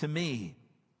to me.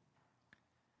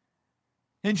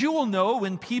 And you will know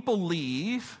when people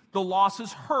leave, the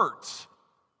losses hurt.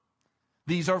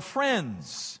 These are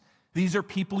friends. These are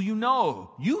people you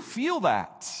know. You feel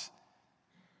that.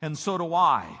 And so do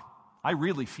I. I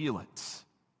really feel it.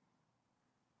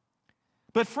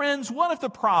 But friends, what if the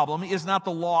problem is not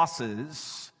the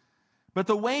losses, but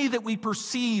the way that we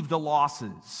perceive the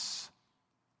losses?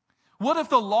 What if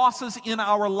the losses in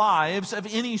our lives of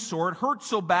any sort hurt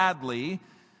so badly,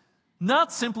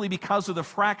 not simply because of the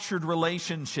fractured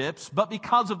relationships, but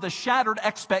because of the shattered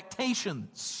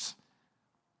expectations?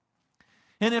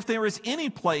 And if there is any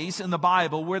place in the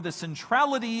Bible where the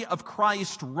centrality of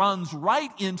Christ runs right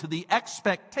into the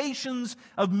expectations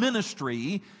of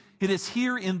ministry, it is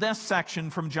here in this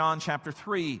section from John chapter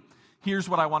 3. Here's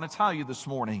what I want to tell you this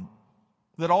morning: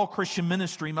 that all Christian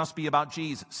ministry must be about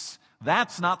Jesus.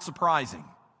 That's not surprising.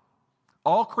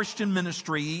 All Christian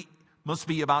ministry must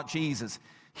be about Jesus.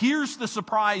 Here's the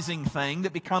surprising thing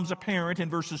that becomes apparent in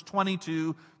verses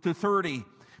 22 to 30.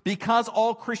 Because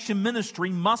all Christian ministry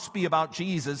must be about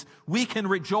Jesus, we can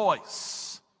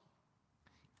rejoice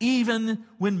even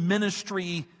when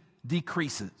ministry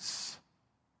decreases.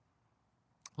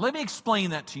 Let me explain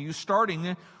that to you,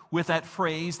 starting with that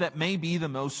phrase that may be the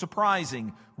most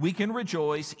surprising. We can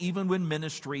rejoice even when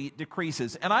ministry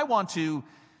decreases. And I want to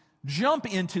jump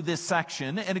into this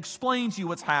section and explain to you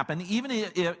what's happening, even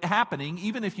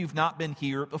if you've not been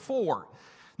here before.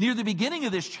 Near the beginning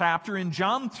of this chapter in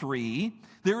John 3,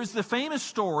 there is the famous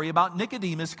story about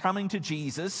Nicodemus coming to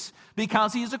Jesus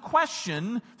because he has a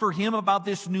question for him about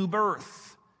this new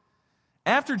birth.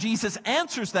 After Jesus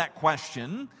answers that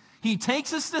question, he takes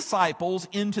his disciples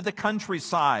into the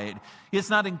countryside.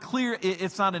 It's not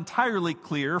entirely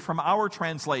clear from our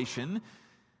translation,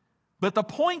 but the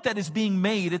point that is being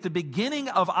made at the beginning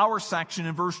of our section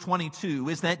in verse 22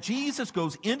 is that Jesus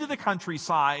goes into the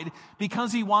countryside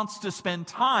because he wants to spend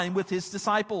time with his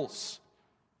disciples.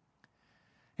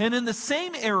 And in the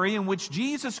same area in which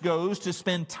Jesus goes to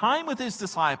spend time with his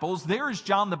disciples, there is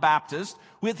John the Baptist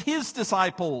with his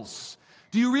disciples.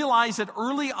 Do you realize that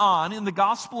early on in the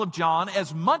Gospel of John,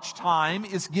 as much time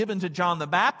is given to John the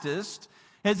Baptist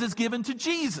as is given to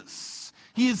Jesus?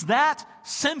 He is that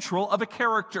central of a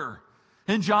character.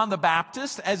 And John the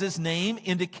Baptist, as his name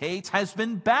indicates, has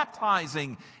been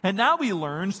baptizing. And now he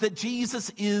learns that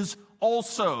Jesus is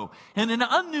also. And an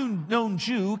unknown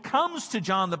Jew comes to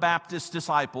John the Baptist's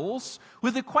disciples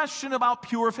with a question about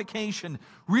purification.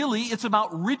 Really, it's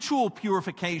about ritual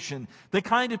purification, the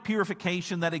kind of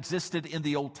purification that existed in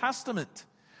the Old Testament.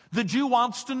 The Jew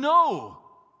wants to know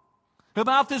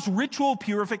about this ritual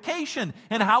purification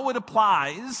and how it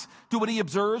applies to what he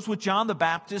observes with John the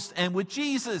Baptist and with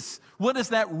Jesus. What does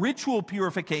that ritual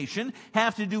purification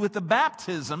have to do with the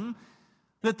baptism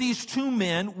that these two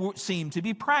men seem to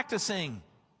be practicing?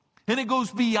 And it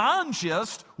goes beyond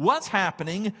just what's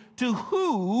happening to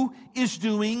who is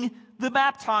doing the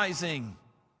baptizing.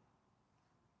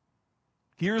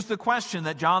 Here's the question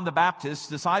that John the Baptist's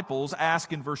disciples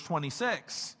ask in verse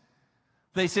 26.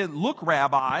 They said, "Look,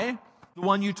 Rabbi, the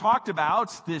one you talked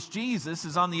about, this Jesus,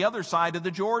 is on the other side of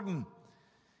the Jordan.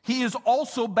 He is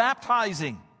also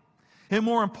baptizing. And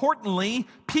more importantly,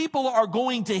 people are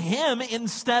going to him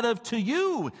instead of to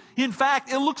you. In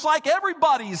fact, it looks like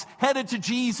everybody's headed to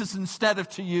Jesus instead of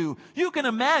to you." You can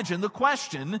imagine the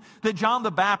question that John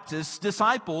the Baptist's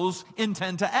disciples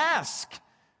intend to ask.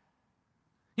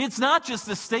 It's not just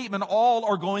a statement, all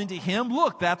are going to him.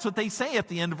 Look, that's what they say at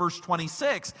the end of verse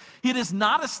 26. It is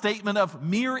not a statement of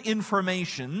mere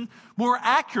information. More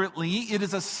accurately, it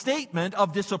is a statement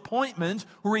of disappointment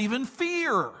or even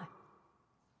fear.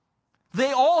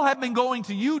 They all have been going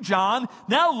to you, John.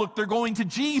 Now look, they're going to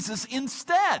Jesus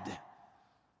instead.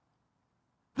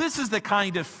 This is the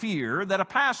kind of fear that a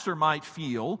pastor might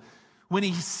feel when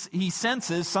he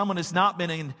senses someone has not been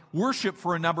in worship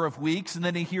for a number of weeks, and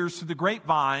then he hears through the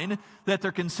grapevine that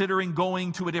they're considering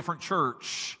going to a different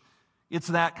church. It's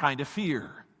that kind of fear.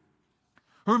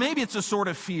 Or maybe it's a sort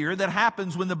of fear that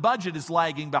happens when the budget is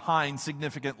lagging behind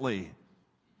significantly.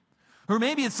 Or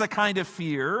maybe it's the kind of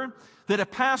fear that a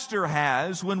pastor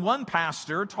has when one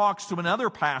pastor talks to another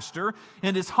pastor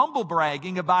and is humble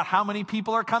bragging about how many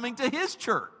people are coming to his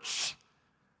church.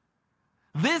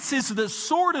 This is the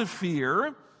sort of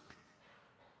fear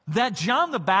that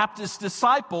John the Baptist's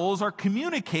disciples are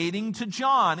communicating to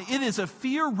John. It is a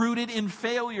fear rooted in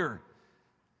failure.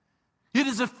 It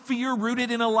is a fear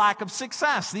rooted in a lack of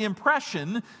success, the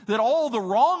impression that all the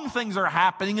wrong things are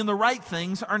happening and the right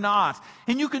things are not.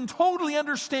 And you can totally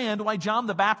understand why John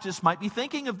the Baptist might be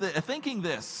thinking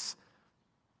this.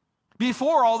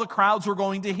 Before, all the crowds were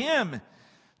going to him.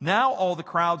 Now all the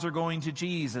crowds are going to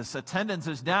Jesus. Attendance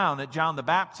is down at John the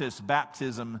Baptist's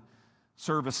baptism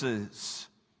services.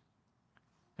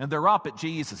 And they're up at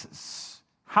Jesus's.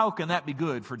 How can that be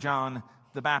good for John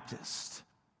the Baptist?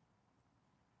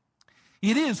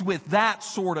 It is with that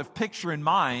sort of picture in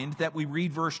mind that we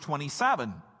read verse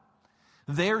 27.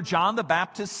 There, John the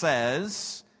Baptist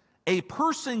says, a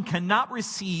person cannot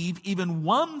receive even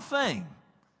one thing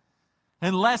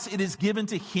unless it is given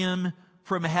to him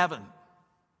from heaven.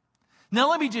 Now,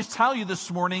 let me just tell you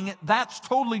this morning, that's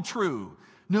totally true,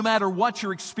 no matter what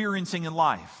you're experiencing in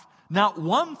life. Not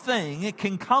one thing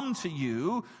can come to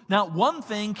you, not one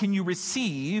thing can you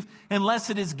receive unless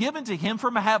it is given to him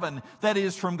from heaven, that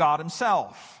is, from God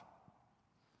himself.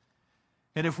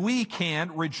 And if we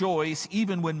can't rejoice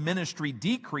even when ministry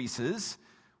decreases,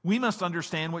 we must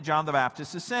understand what John the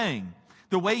Baptist is saying.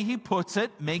 The way he puts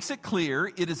it makes it clear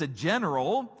it is a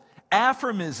general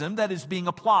aphorism that is being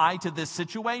applied to this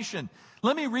situation.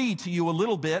 Let me read to you a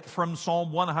little bit from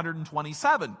Psalm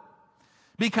 127.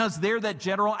 Because there that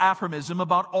general aphorism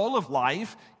about all of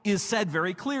life is said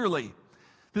very clearly.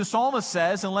 The psalmist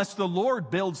says, unless the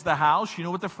Lord builds the house, you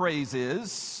know what the phrase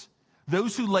is,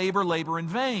 those who labor, labor in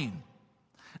vain.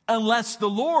 Unless the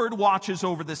Lord watches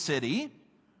over the city,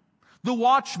 the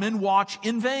watchmen watch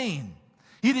in vain.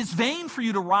 It is vain for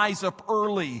you to rise up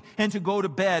early and to go to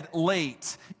bed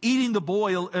late, eating the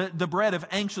bread of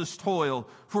anxious toil,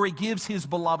 for he gives his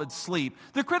beloved sleep.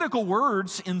 The critical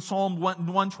words in Psalm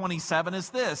 127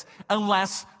 is this,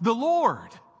 unless the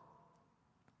Lord.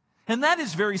 And that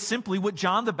is very simply what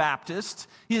John the Baptist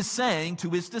is saying to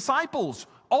his disciples.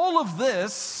 All of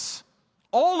this,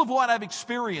 all of what I've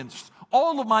experienced,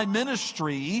 all of my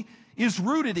ministry is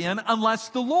rooted in unless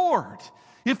the Lord.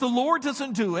 If the Lord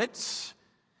doesn't do it,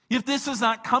 if this does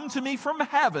not come to me from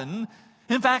heaven,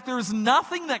 in fact, there is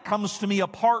nothing that comes to me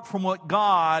apart from what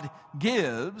God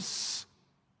gives,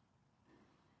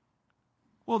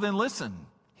 well then listen,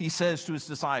 he says to his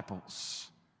disciples,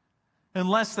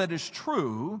 unless that is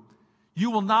true,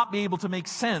 you will not be able to make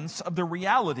sense of the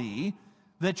reality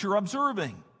that you're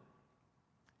observing.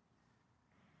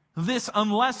 This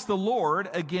unless the Lord,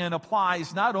 again,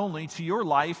 applies not only to your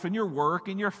life and your work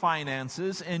and your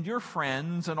finances and your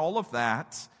friends and all of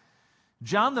that.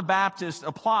 John the Baptist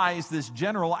applies this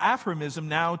general aphorism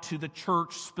now to the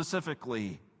church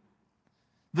specifically.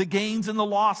 The gains and the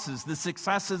losses, the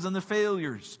successes and the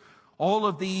failures, all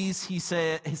of these, he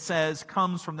says,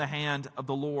 comes from the hand of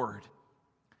the Lord.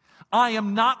 I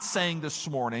am not saying this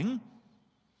morning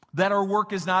that our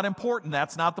work is not important.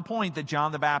 That's not the point that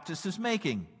John the Baptist is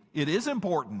making. It is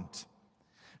important,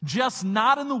 just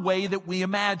not in the way that we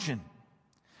imagine.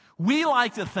 We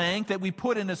like to think that we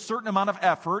put in a certain amount of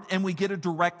effort and we get a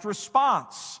direct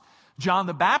response. John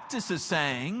the Baptist is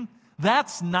saying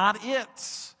that's not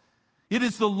it. It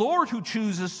is the Lord who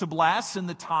chooses to bless in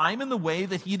the time and the way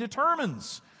that he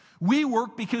determines. We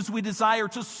work because we desire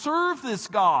to serve this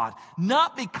God,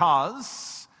 not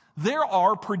because there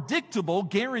are predictable,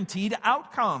 guaranteed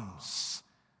outcomes.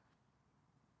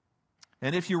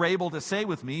 And if you're able to say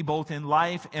with me, both in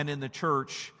life and in the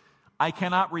church, I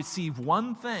cannot receive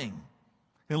one thing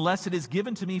unless it is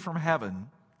given to me from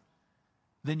heaven,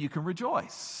 then you can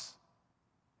rejoice.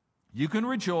 You can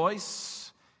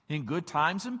rejoice in good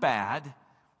times and bad.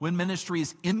 When ministry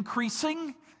is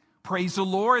increasing, praise the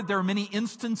Lord. There are many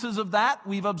instances of that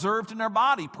we've observed in our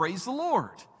body. Praise the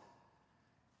Lord.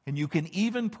 And you can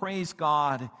even praise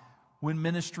God when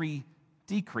ministry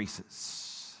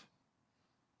decreases.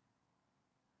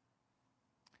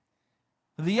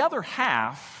 The other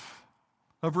half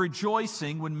of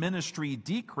rejoicing when ministry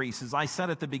decreases, I said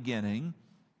at the beginning,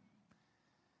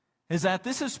 is that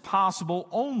this is possible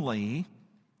only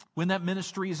when that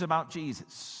ministry is about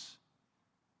Jesus.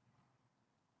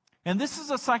 And this is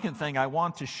the second thing I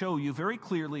want to show you very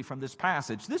clearly from this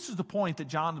passage. This is the point that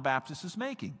John the Baptist is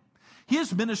making.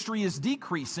 His ministry is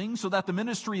decreasing so that the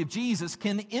ministry of Jesus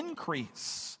can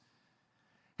increase.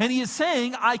 And he is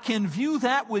saying, I can view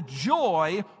that with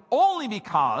joy only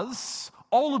because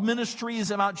all of ministry is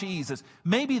about Jesus.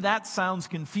 Maybe that sounds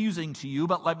confusing to you,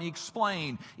 but let me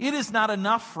explain. It is not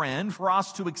enough, friend, for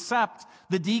us to accept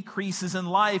the decreases in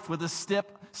life with a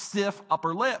stiff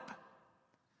upper lip.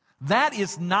 That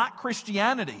is not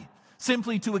Christianity.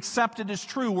 Simply to accept it as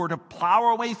true, or to plow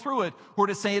our way through it, or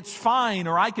to say it's fine,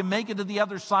 or I can make it to the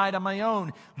other side on my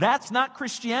own. That's not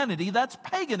Christianity, that's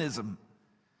paganism.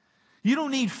 You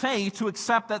don't need faith to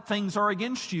accept that things are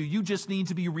against you. You just need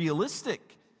to be realistic.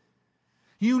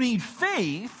 You need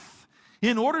faith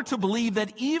in order to believe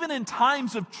that even in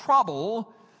times of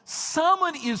trouble,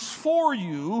 someone is for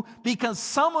you because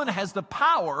someone has the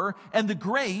power and the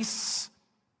grace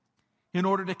in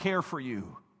order to care for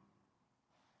you.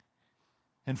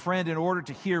 And friend, in order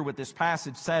to hear what this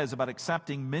passage says about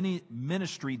accepting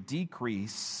ministry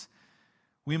decrease,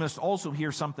 we must also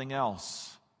hear something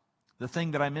else. The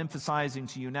thing that I'm emphasizing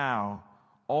to you now,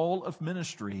 all of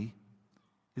ministry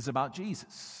is about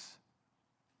Jesus.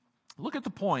 Look at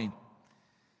the point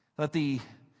that the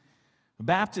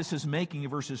Baptist is making in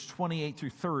verses 28 through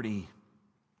 30.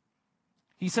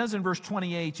 He says in verse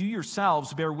 28, you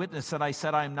yourselves bear witness that I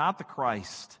said I am not the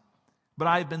Christ, but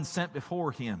I have been sent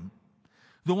before him.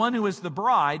 The one who is the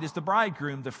bride is the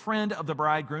bridegroom. The friend of the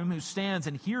bridegroom who stands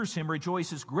and hears him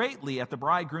rejoices greatly at the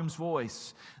bridegroom's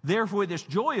voice. Therefore, this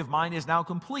joy of mine is now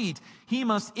complete. He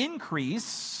must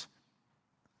increase,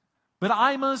 but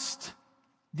I must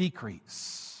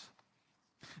decrease.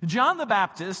 John the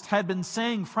Baptist had been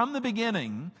saying from the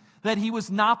beginning that he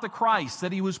was not the Christ,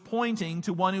 that he was pointing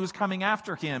to one who was coming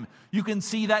after him. You can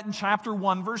see that in chapter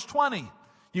 1, verse 20.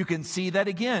 You can see that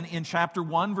again in chapter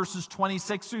 1, verses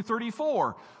 26 through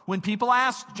 34. When people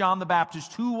asked John the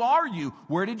Baptist, who are you?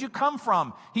 Where did you come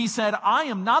from? He said, I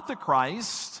am not the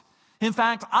Christ. In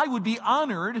fact, I would be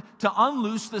honored to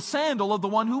unloose the sandal of the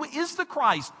one who is the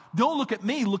Christ. Don't look at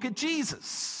me, look at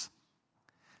Jesus.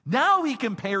 Now he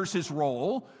compares his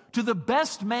role to the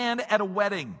best man at a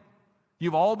wedding.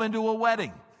 You've all been to a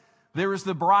wedding. There is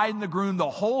the bride and the groom. The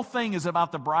whole thing is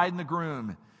about the bride and the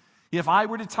groom. If I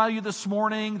were to tell you this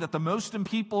morning that the most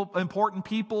important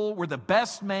people were the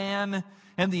best man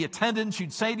and the attendants,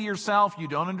 you'd say to yourself, you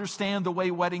don't understand the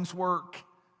way weddings work.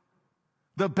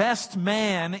 The best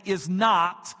man is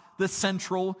not the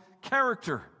central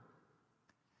character.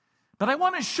 But I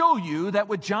want to show you that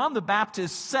what John the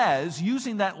Baptist says,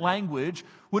 using that language,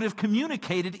 would have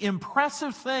communicated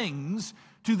impressive things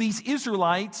to these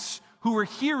Israelites who were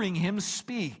hearing him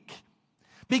speak.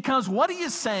 Because what he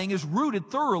is saying is rooted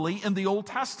thoroughly in the Old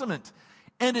Testament.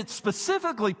 And it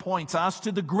specifically points us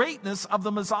to the greatness of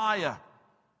the Messiah.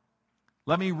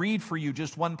 Let me read for you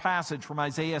just one passage from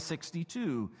Isaiah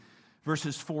 62,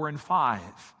 verses 4 and 5.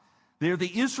 They're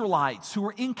the Israelites who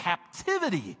were in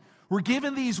captivity, were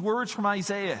given these words from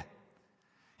Isaiah.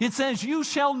 It says, you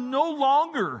shall no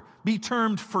longer be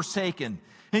termed forsaken,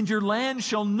 and your land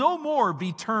shall no more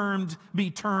be termed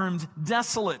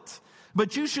desolate.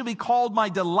 But you shall be called, my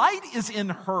delight is in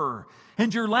her,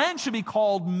 and your land shall be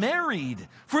called married,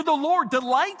 for the Lord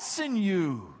delights in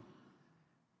you.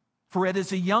 For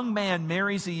as a young man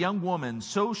marries a young woman,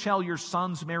 so shall your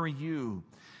sons marry you.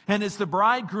 And as the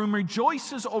bridegroom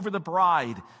rejoices over the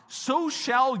bride, so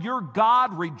shall your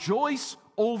God rejoice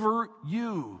over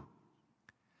you.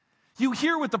 You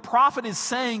hear what the prophet is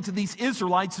saying to these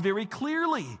Israelites very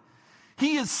clearly.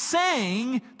 He is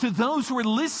saying to those who are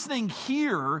listening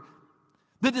here,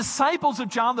 the disciples of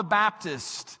John the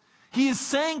Baptist, he is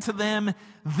saying to them,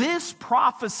 this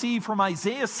prophecy from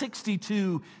Isaiah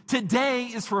 62 today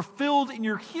is fulfilled in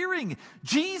your hearing.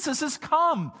 Jesus has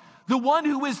come. The one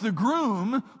who is the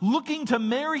groom looking to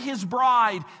marry his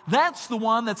bride. That's the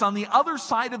one that's on the other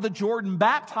side of the Jordan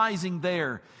baptizing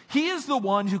there. He is the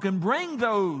one who can bring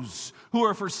those who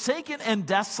are forsaken and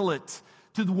desolate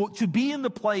to be in the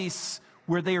place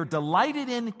where they are delighted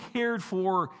in, cared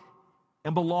for,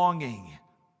 and belonging.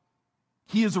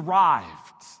 He has arrived.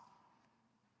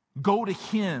 Go to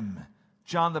him,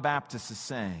 John the Baptist is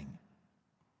saying.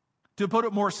 To put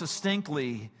it more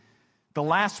succinctly, the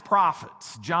last prophet,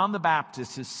 John the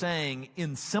Baptist, is saying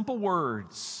in simple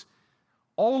words,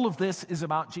 all of this is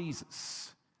about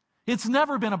Jesus. It's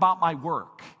never been about my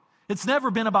work. It's never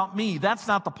been about me. That's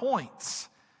not the point.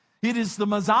 It is the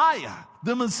Messiah,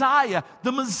 the Messiah,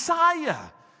 the Messiah.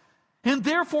 And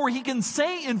therefore, he can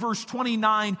say in verse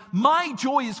 29, my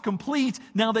joy is complete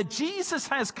now that Jesus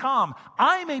has come.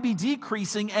 I may be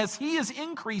decreasing as he is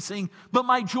increasing, but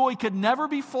my joy could never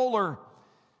be fuller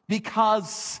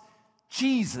because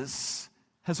Jesus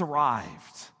has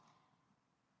arrived.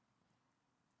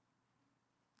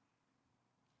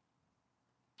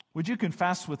 Would you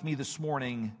confess with me this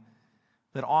morning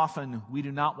that often we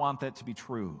do not want that to be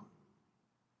true?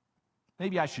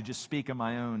 Maybe I should just speak on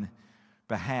my own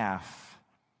behalf.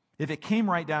 If it came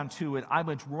right down to it, I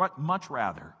would much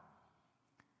rather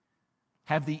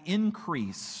have the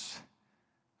increase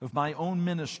of my own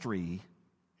ministry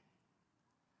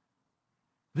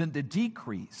than the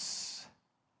decrease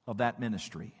of that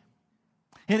ministry.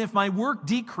 And if my work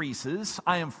decreases,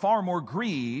 I am far more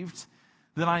grieved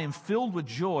than I am filled with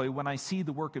joy when I see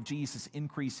the work of Jesus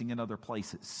increasing in other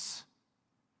places.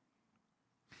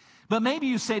 But maybe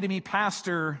you say to me,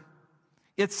 Pastor,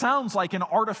 it sounds like an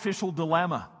artificial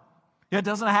dilemma. It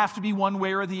doesn't have to be one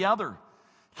way or the other.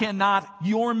 Cannot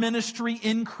your ministry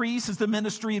increase as the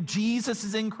ministry of Jesus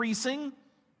is increasing?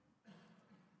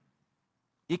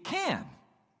 It can.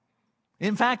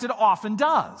 In fact, it often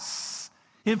does.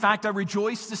 In fact, I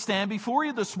rejoice to stand before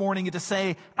you this morning and to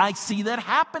say, I see that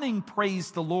happening,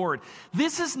 praise the Lord.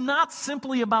 This is not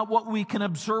simply about what we can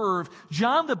observe.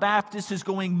 John the Baptist is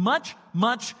going much,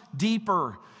 much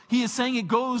deeper. He is saying it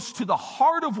goes to the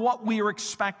heart of what we are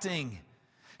expecting.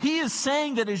 He is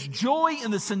saying that his joy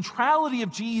in the centrality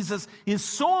of Jesus is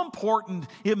so important,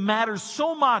 it matters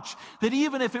so much, that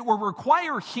even if it would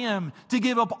require him to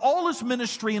give up all his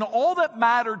ministry and all that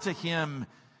mattered to him,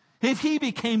 if he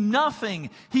became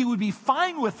nothing, he would be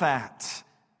fine with that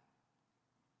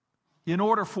in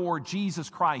order for Jesus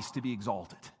Christ to be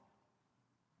exalted.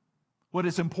 What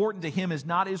is important to him is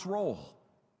not his role.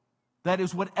 That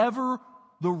is, whatever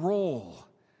the role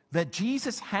that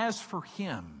Jesus has for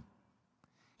him,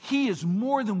 he is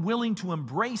more than willing to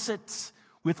embrace it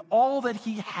with all that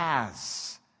he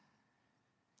has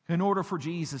in order for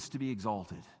Jesus to be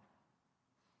exalted.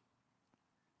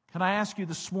 Can I ask you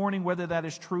this morning whether that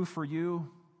is true for you?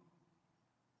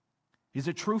 Is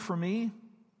it true for me?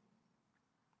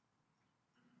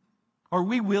 Are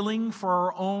we willing for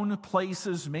our own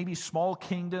places, maybe small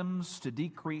kingdoms, to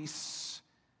decrease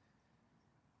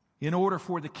in order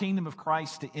for the kingdom of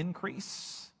Christ to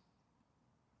increase?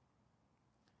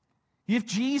 If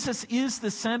Jesus is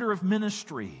the center of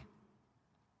ministry,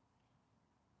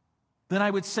 then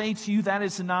I would say to you that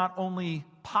is not only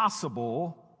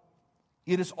possible,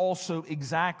 it is also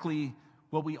exactly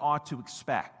what we ought to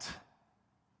expect.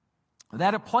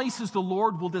 That at places the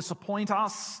Lord will disappoint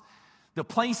us, the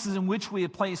places in which we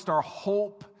had placed our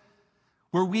hope,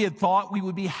 where we had thought we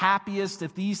would be happiest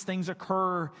if these things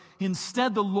occur.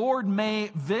 Instead, the Lord may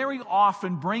very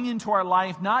often bring into our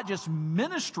life not just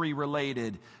ministry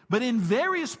related, but in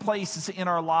various places in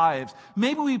our lives.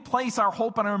 Maybe we place our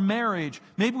hope in our marriage.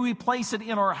 Maybe we place it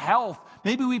in our health.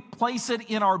 Maybe we place it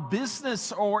in our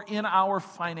business or in our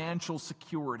financial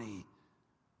security.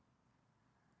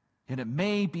 And it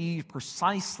may be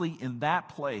precisely in that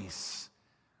place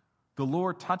the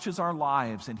Lord touches our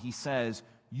lives and he says,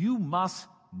 you must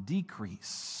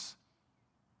decrease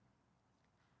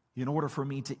in order for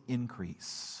me to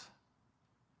increase.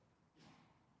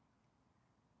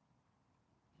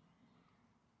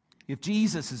 If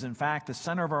Jesus is in fact the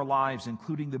center of our lives,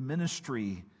 including the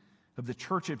ministry of the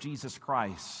Church of Jesus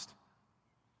Christ,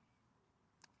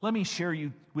 let me share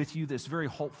with you this very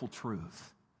hopeful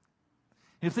truth.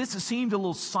 If this has seemed a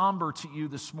little somber to you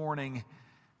this morning,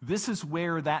 this is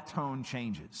where that tone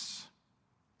changes.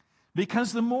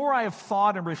 Because the more I have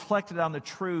thought and reflected on the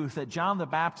truth that John the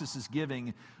Baptist is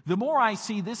giving, the more I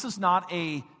see this is not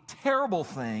a terrible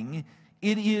thing,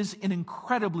 it is an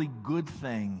incredibly good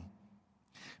thing.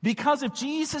 Because if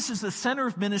Jesus is the center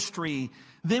of ministry,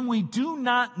 then we do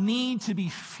not need to be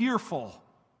fearful.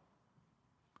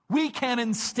 We can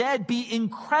instead be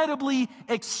incredibly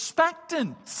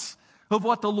expectant of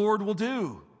what the Lord will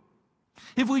do.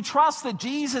 If we trust that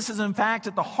Jesus is in fact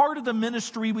at the heart of the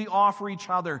ministry we offer each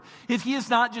other, if he is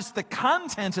not just the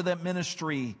content of that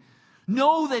ministry,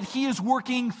 know that he is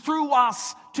working through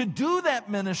us to do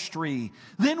that ministry,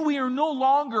 then we are no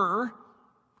longer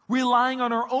relying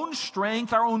on our own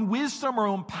strength, our own wisdom, our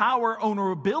own power, our own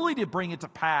ability to bring it to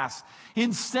pass.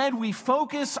 Instead, we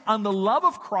focus on the love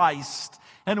of Christ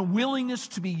and a willingness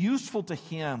to be useful to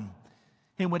him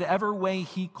in whatever way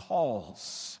he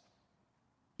calls,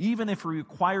 even if it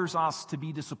requires us to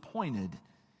be disappointed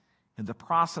in the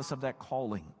process of that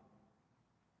calling.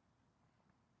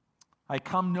 I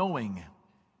come knowing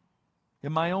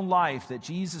in my own life that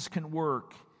Jesus can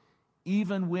work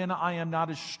even when I am not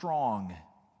as strong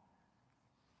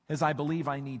as I believe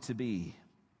I need to be.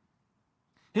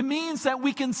 It means that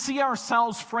we can see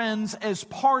ourselves, friends, as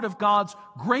part of God's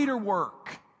greater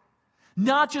work.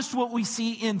 Not just what we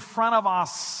see in front of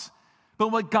us, but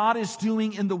what God is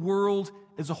doing in the world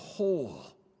as a whole.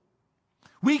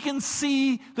 We can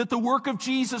see that the work of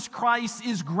Jesus Christ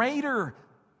is greater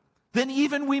than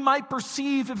even we might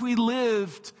perceive if we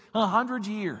lived 100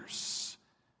 years.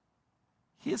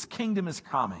 His kingdom is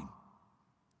coming.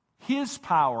 His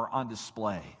power on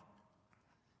display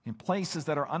in places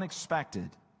that are unexpected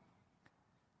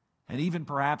and even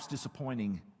perhaps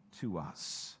disappointing to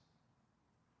us.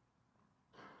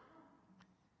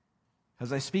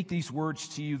 As I speak these words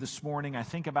to you this morning, I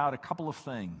think about a couple of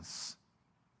things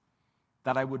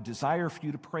that I would desire for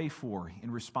you to pray for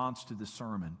in response to this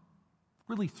sermon.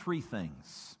 Really, three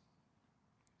things.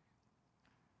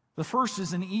 The first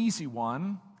is an easy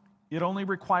one. It only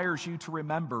requires you to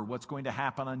remember what's going to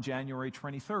happen on January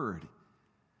 23rd.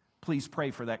 Please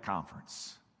pray for that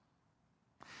conference.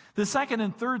 The second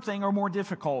and third thing are more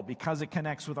difficult because it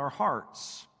connects with our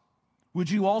hearts. Would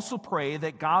you also pray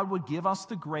that God would give us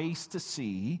the grace to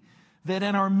see that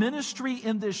in our ministry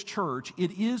in this church,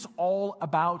 it is all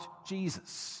about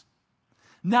Jesus?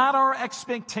 Not our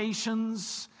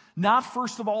expectations, not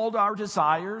first of all our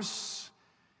desires.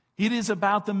 It is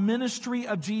about the ministry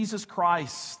of Jesus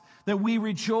Christ, that we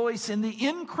rejoice in the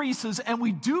increases, and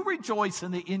we do rejoice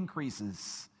in the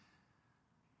increases.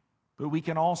 But we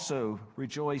can also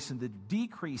rejoice in the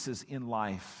decreases in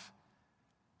life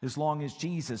as long as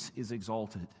Jesus is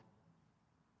exalted.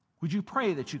 Would you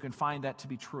pray that you can find that to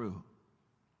be true?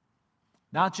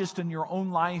 Not just in your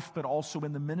own life, but also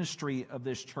in the ministry of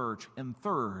this church. And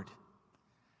third,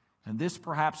 and this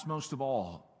perhaps most of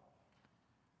all,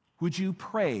 would you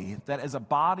pray that as a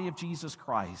body of Jesus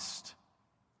Christ,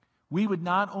 we would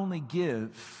not only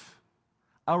give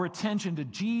our attention to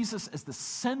Jesus as the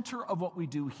center of what we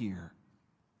do here,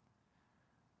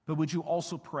 but would you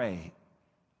also pray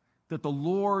that the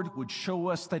Lord would show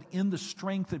us that in the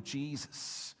strength of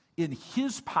Jesus, in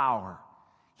His power,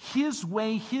 His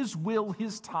way, His will,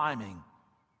 His timing,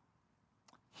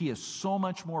 He has so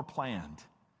much more planned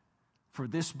for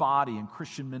this body and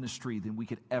Christian ministry than we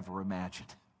could ever imagine.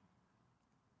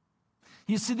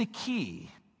 You see, the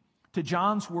key to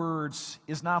John's words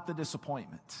is not the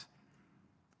disappointment.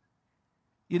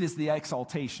 It is the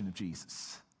exaltation of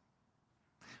Jesus.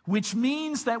 Which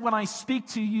means that when I speak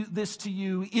to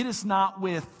you, it is not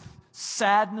with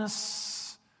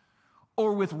sadness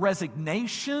or with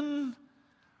resignation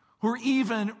or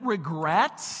even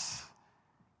regret.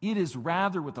 It is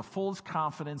rather with the fullest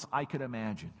confidence I could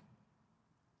imagine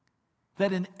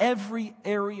that in every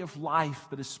area of life,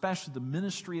 but especially the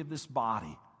ministry of this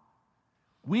body,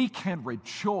 we can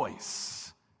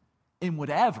rejoice in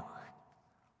whatever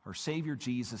our Savior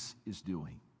Jesus is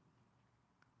doing.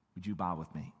 Would you bow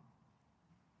with me?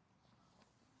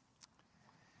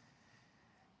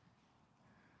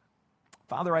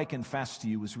 Father, I confess to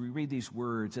you as we read these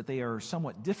words that they are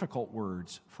somewhat difficult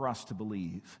words for us to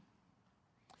believe.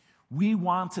 We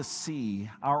want to see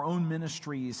our own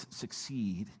ministries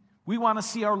succeed. We want to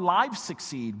see our lives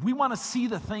succeed. We want to see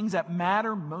the things that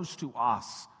matter most to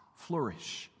us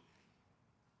flourish.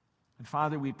 And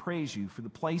Father, we praise you for the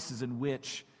places in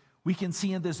which we can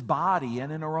see in this body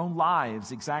and in our own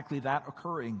lives exactly that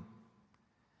occurring.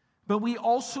 But we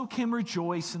also can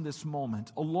rejoice in this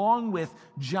moment, along with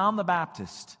John the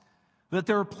Baptist, that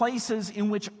there are places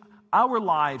in which our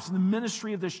lives, in the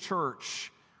ministry of this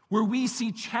church, where we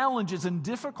see challenges and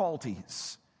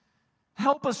difficulties.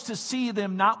 Help us to see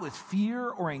them not with fear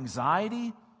or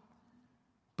anxiety,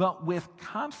 but with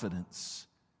confidence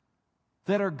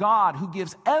that our God, who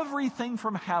gives everything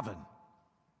from heaven,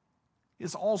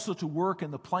 is also to work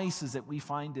in the places that we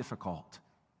find difficult.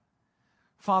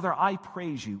 Father, I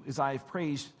praise you as I have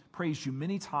praised you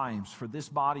many times for this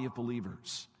body of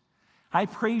believers. I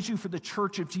praise you for the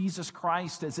Church of Jesus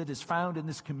Christ as it is found in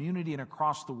this community and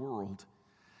across the world.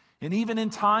 And even in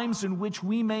times in which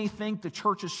we may think the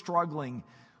church is struggling,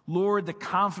 Lord, the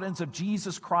confidence of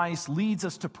Jesus Christ leads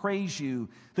us to praise you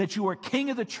that you are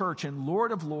King of the church and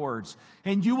Lord of lords,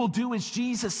 and you will do, as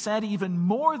Jesus said, even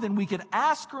more than we could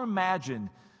ask or imagine,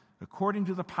 according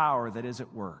to the power that is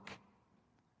at work.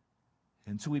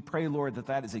 And so we pray, Lord, that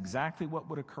that is exactly what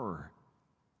would occur,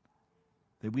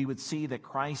 that we would see that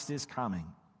Christ is coming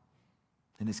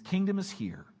and His kingdom is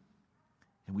here.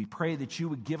 And we pray that you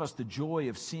would give us the joy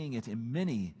of seeing it in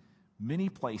many, many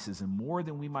places and more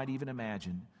than we might even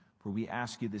imagine, For we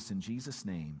ask you this in Jesus'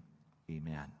 name.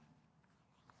 Amen.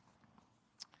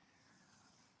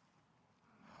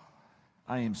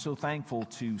 I am so thankful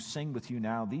to sing with you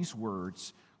now these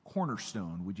words,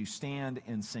 Cornerstone. Would you stand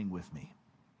and sing with me?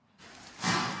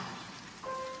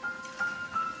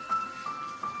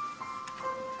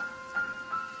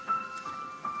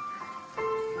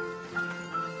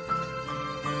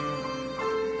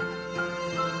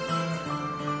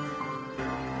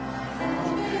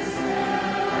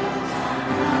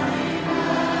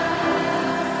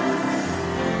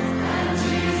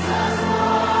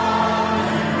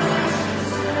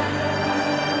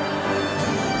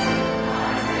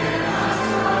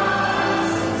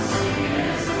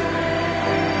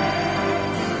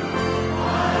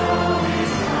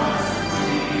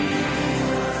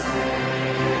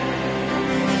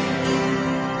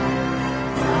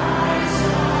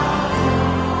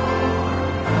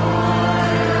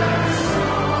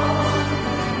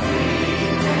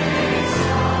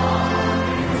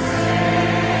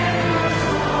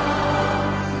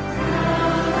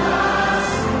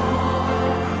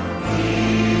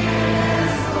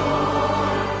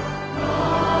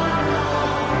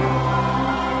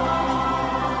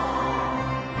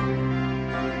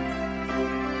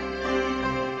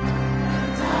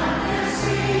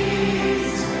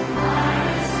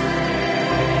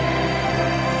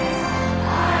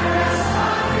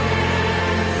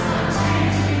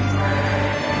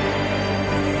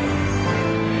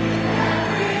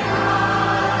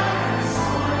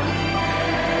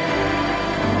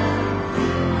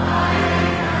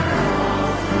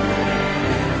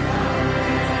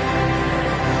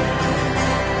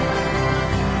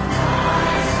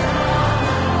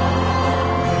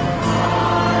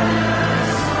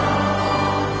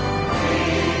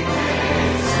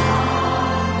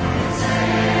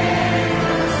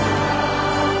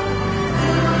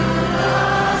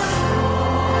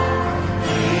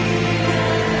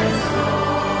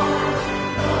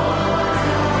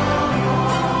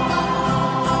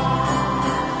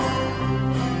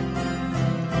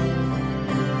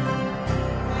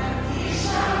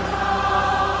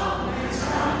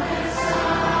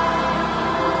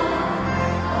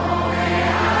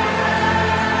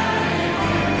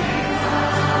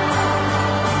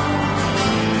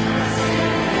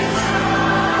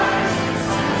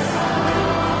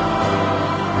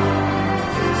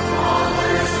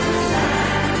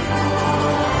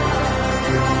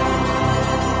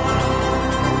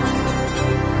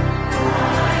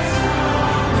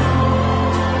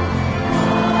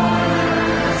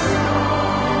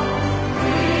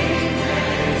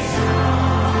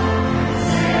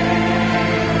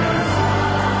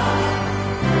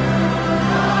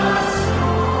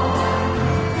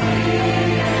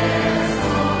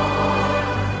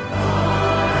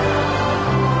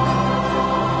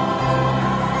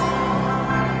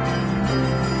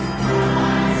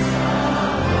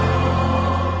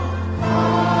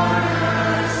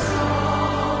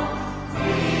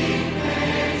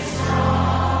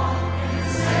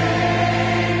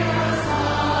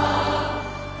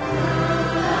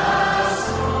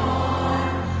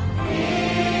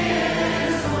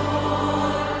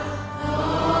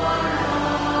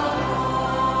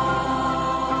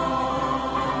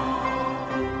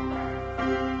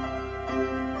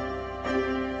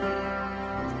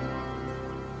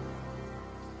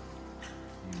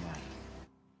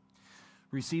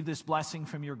 Receive this blessing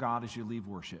from your God as you leave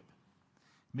worship.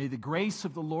 May the grace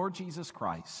of the Lord Jesus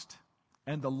Christ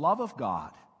and the love of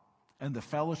God and the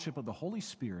fellowship of the Holy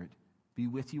Spirit be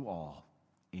with you all.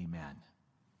 Amen.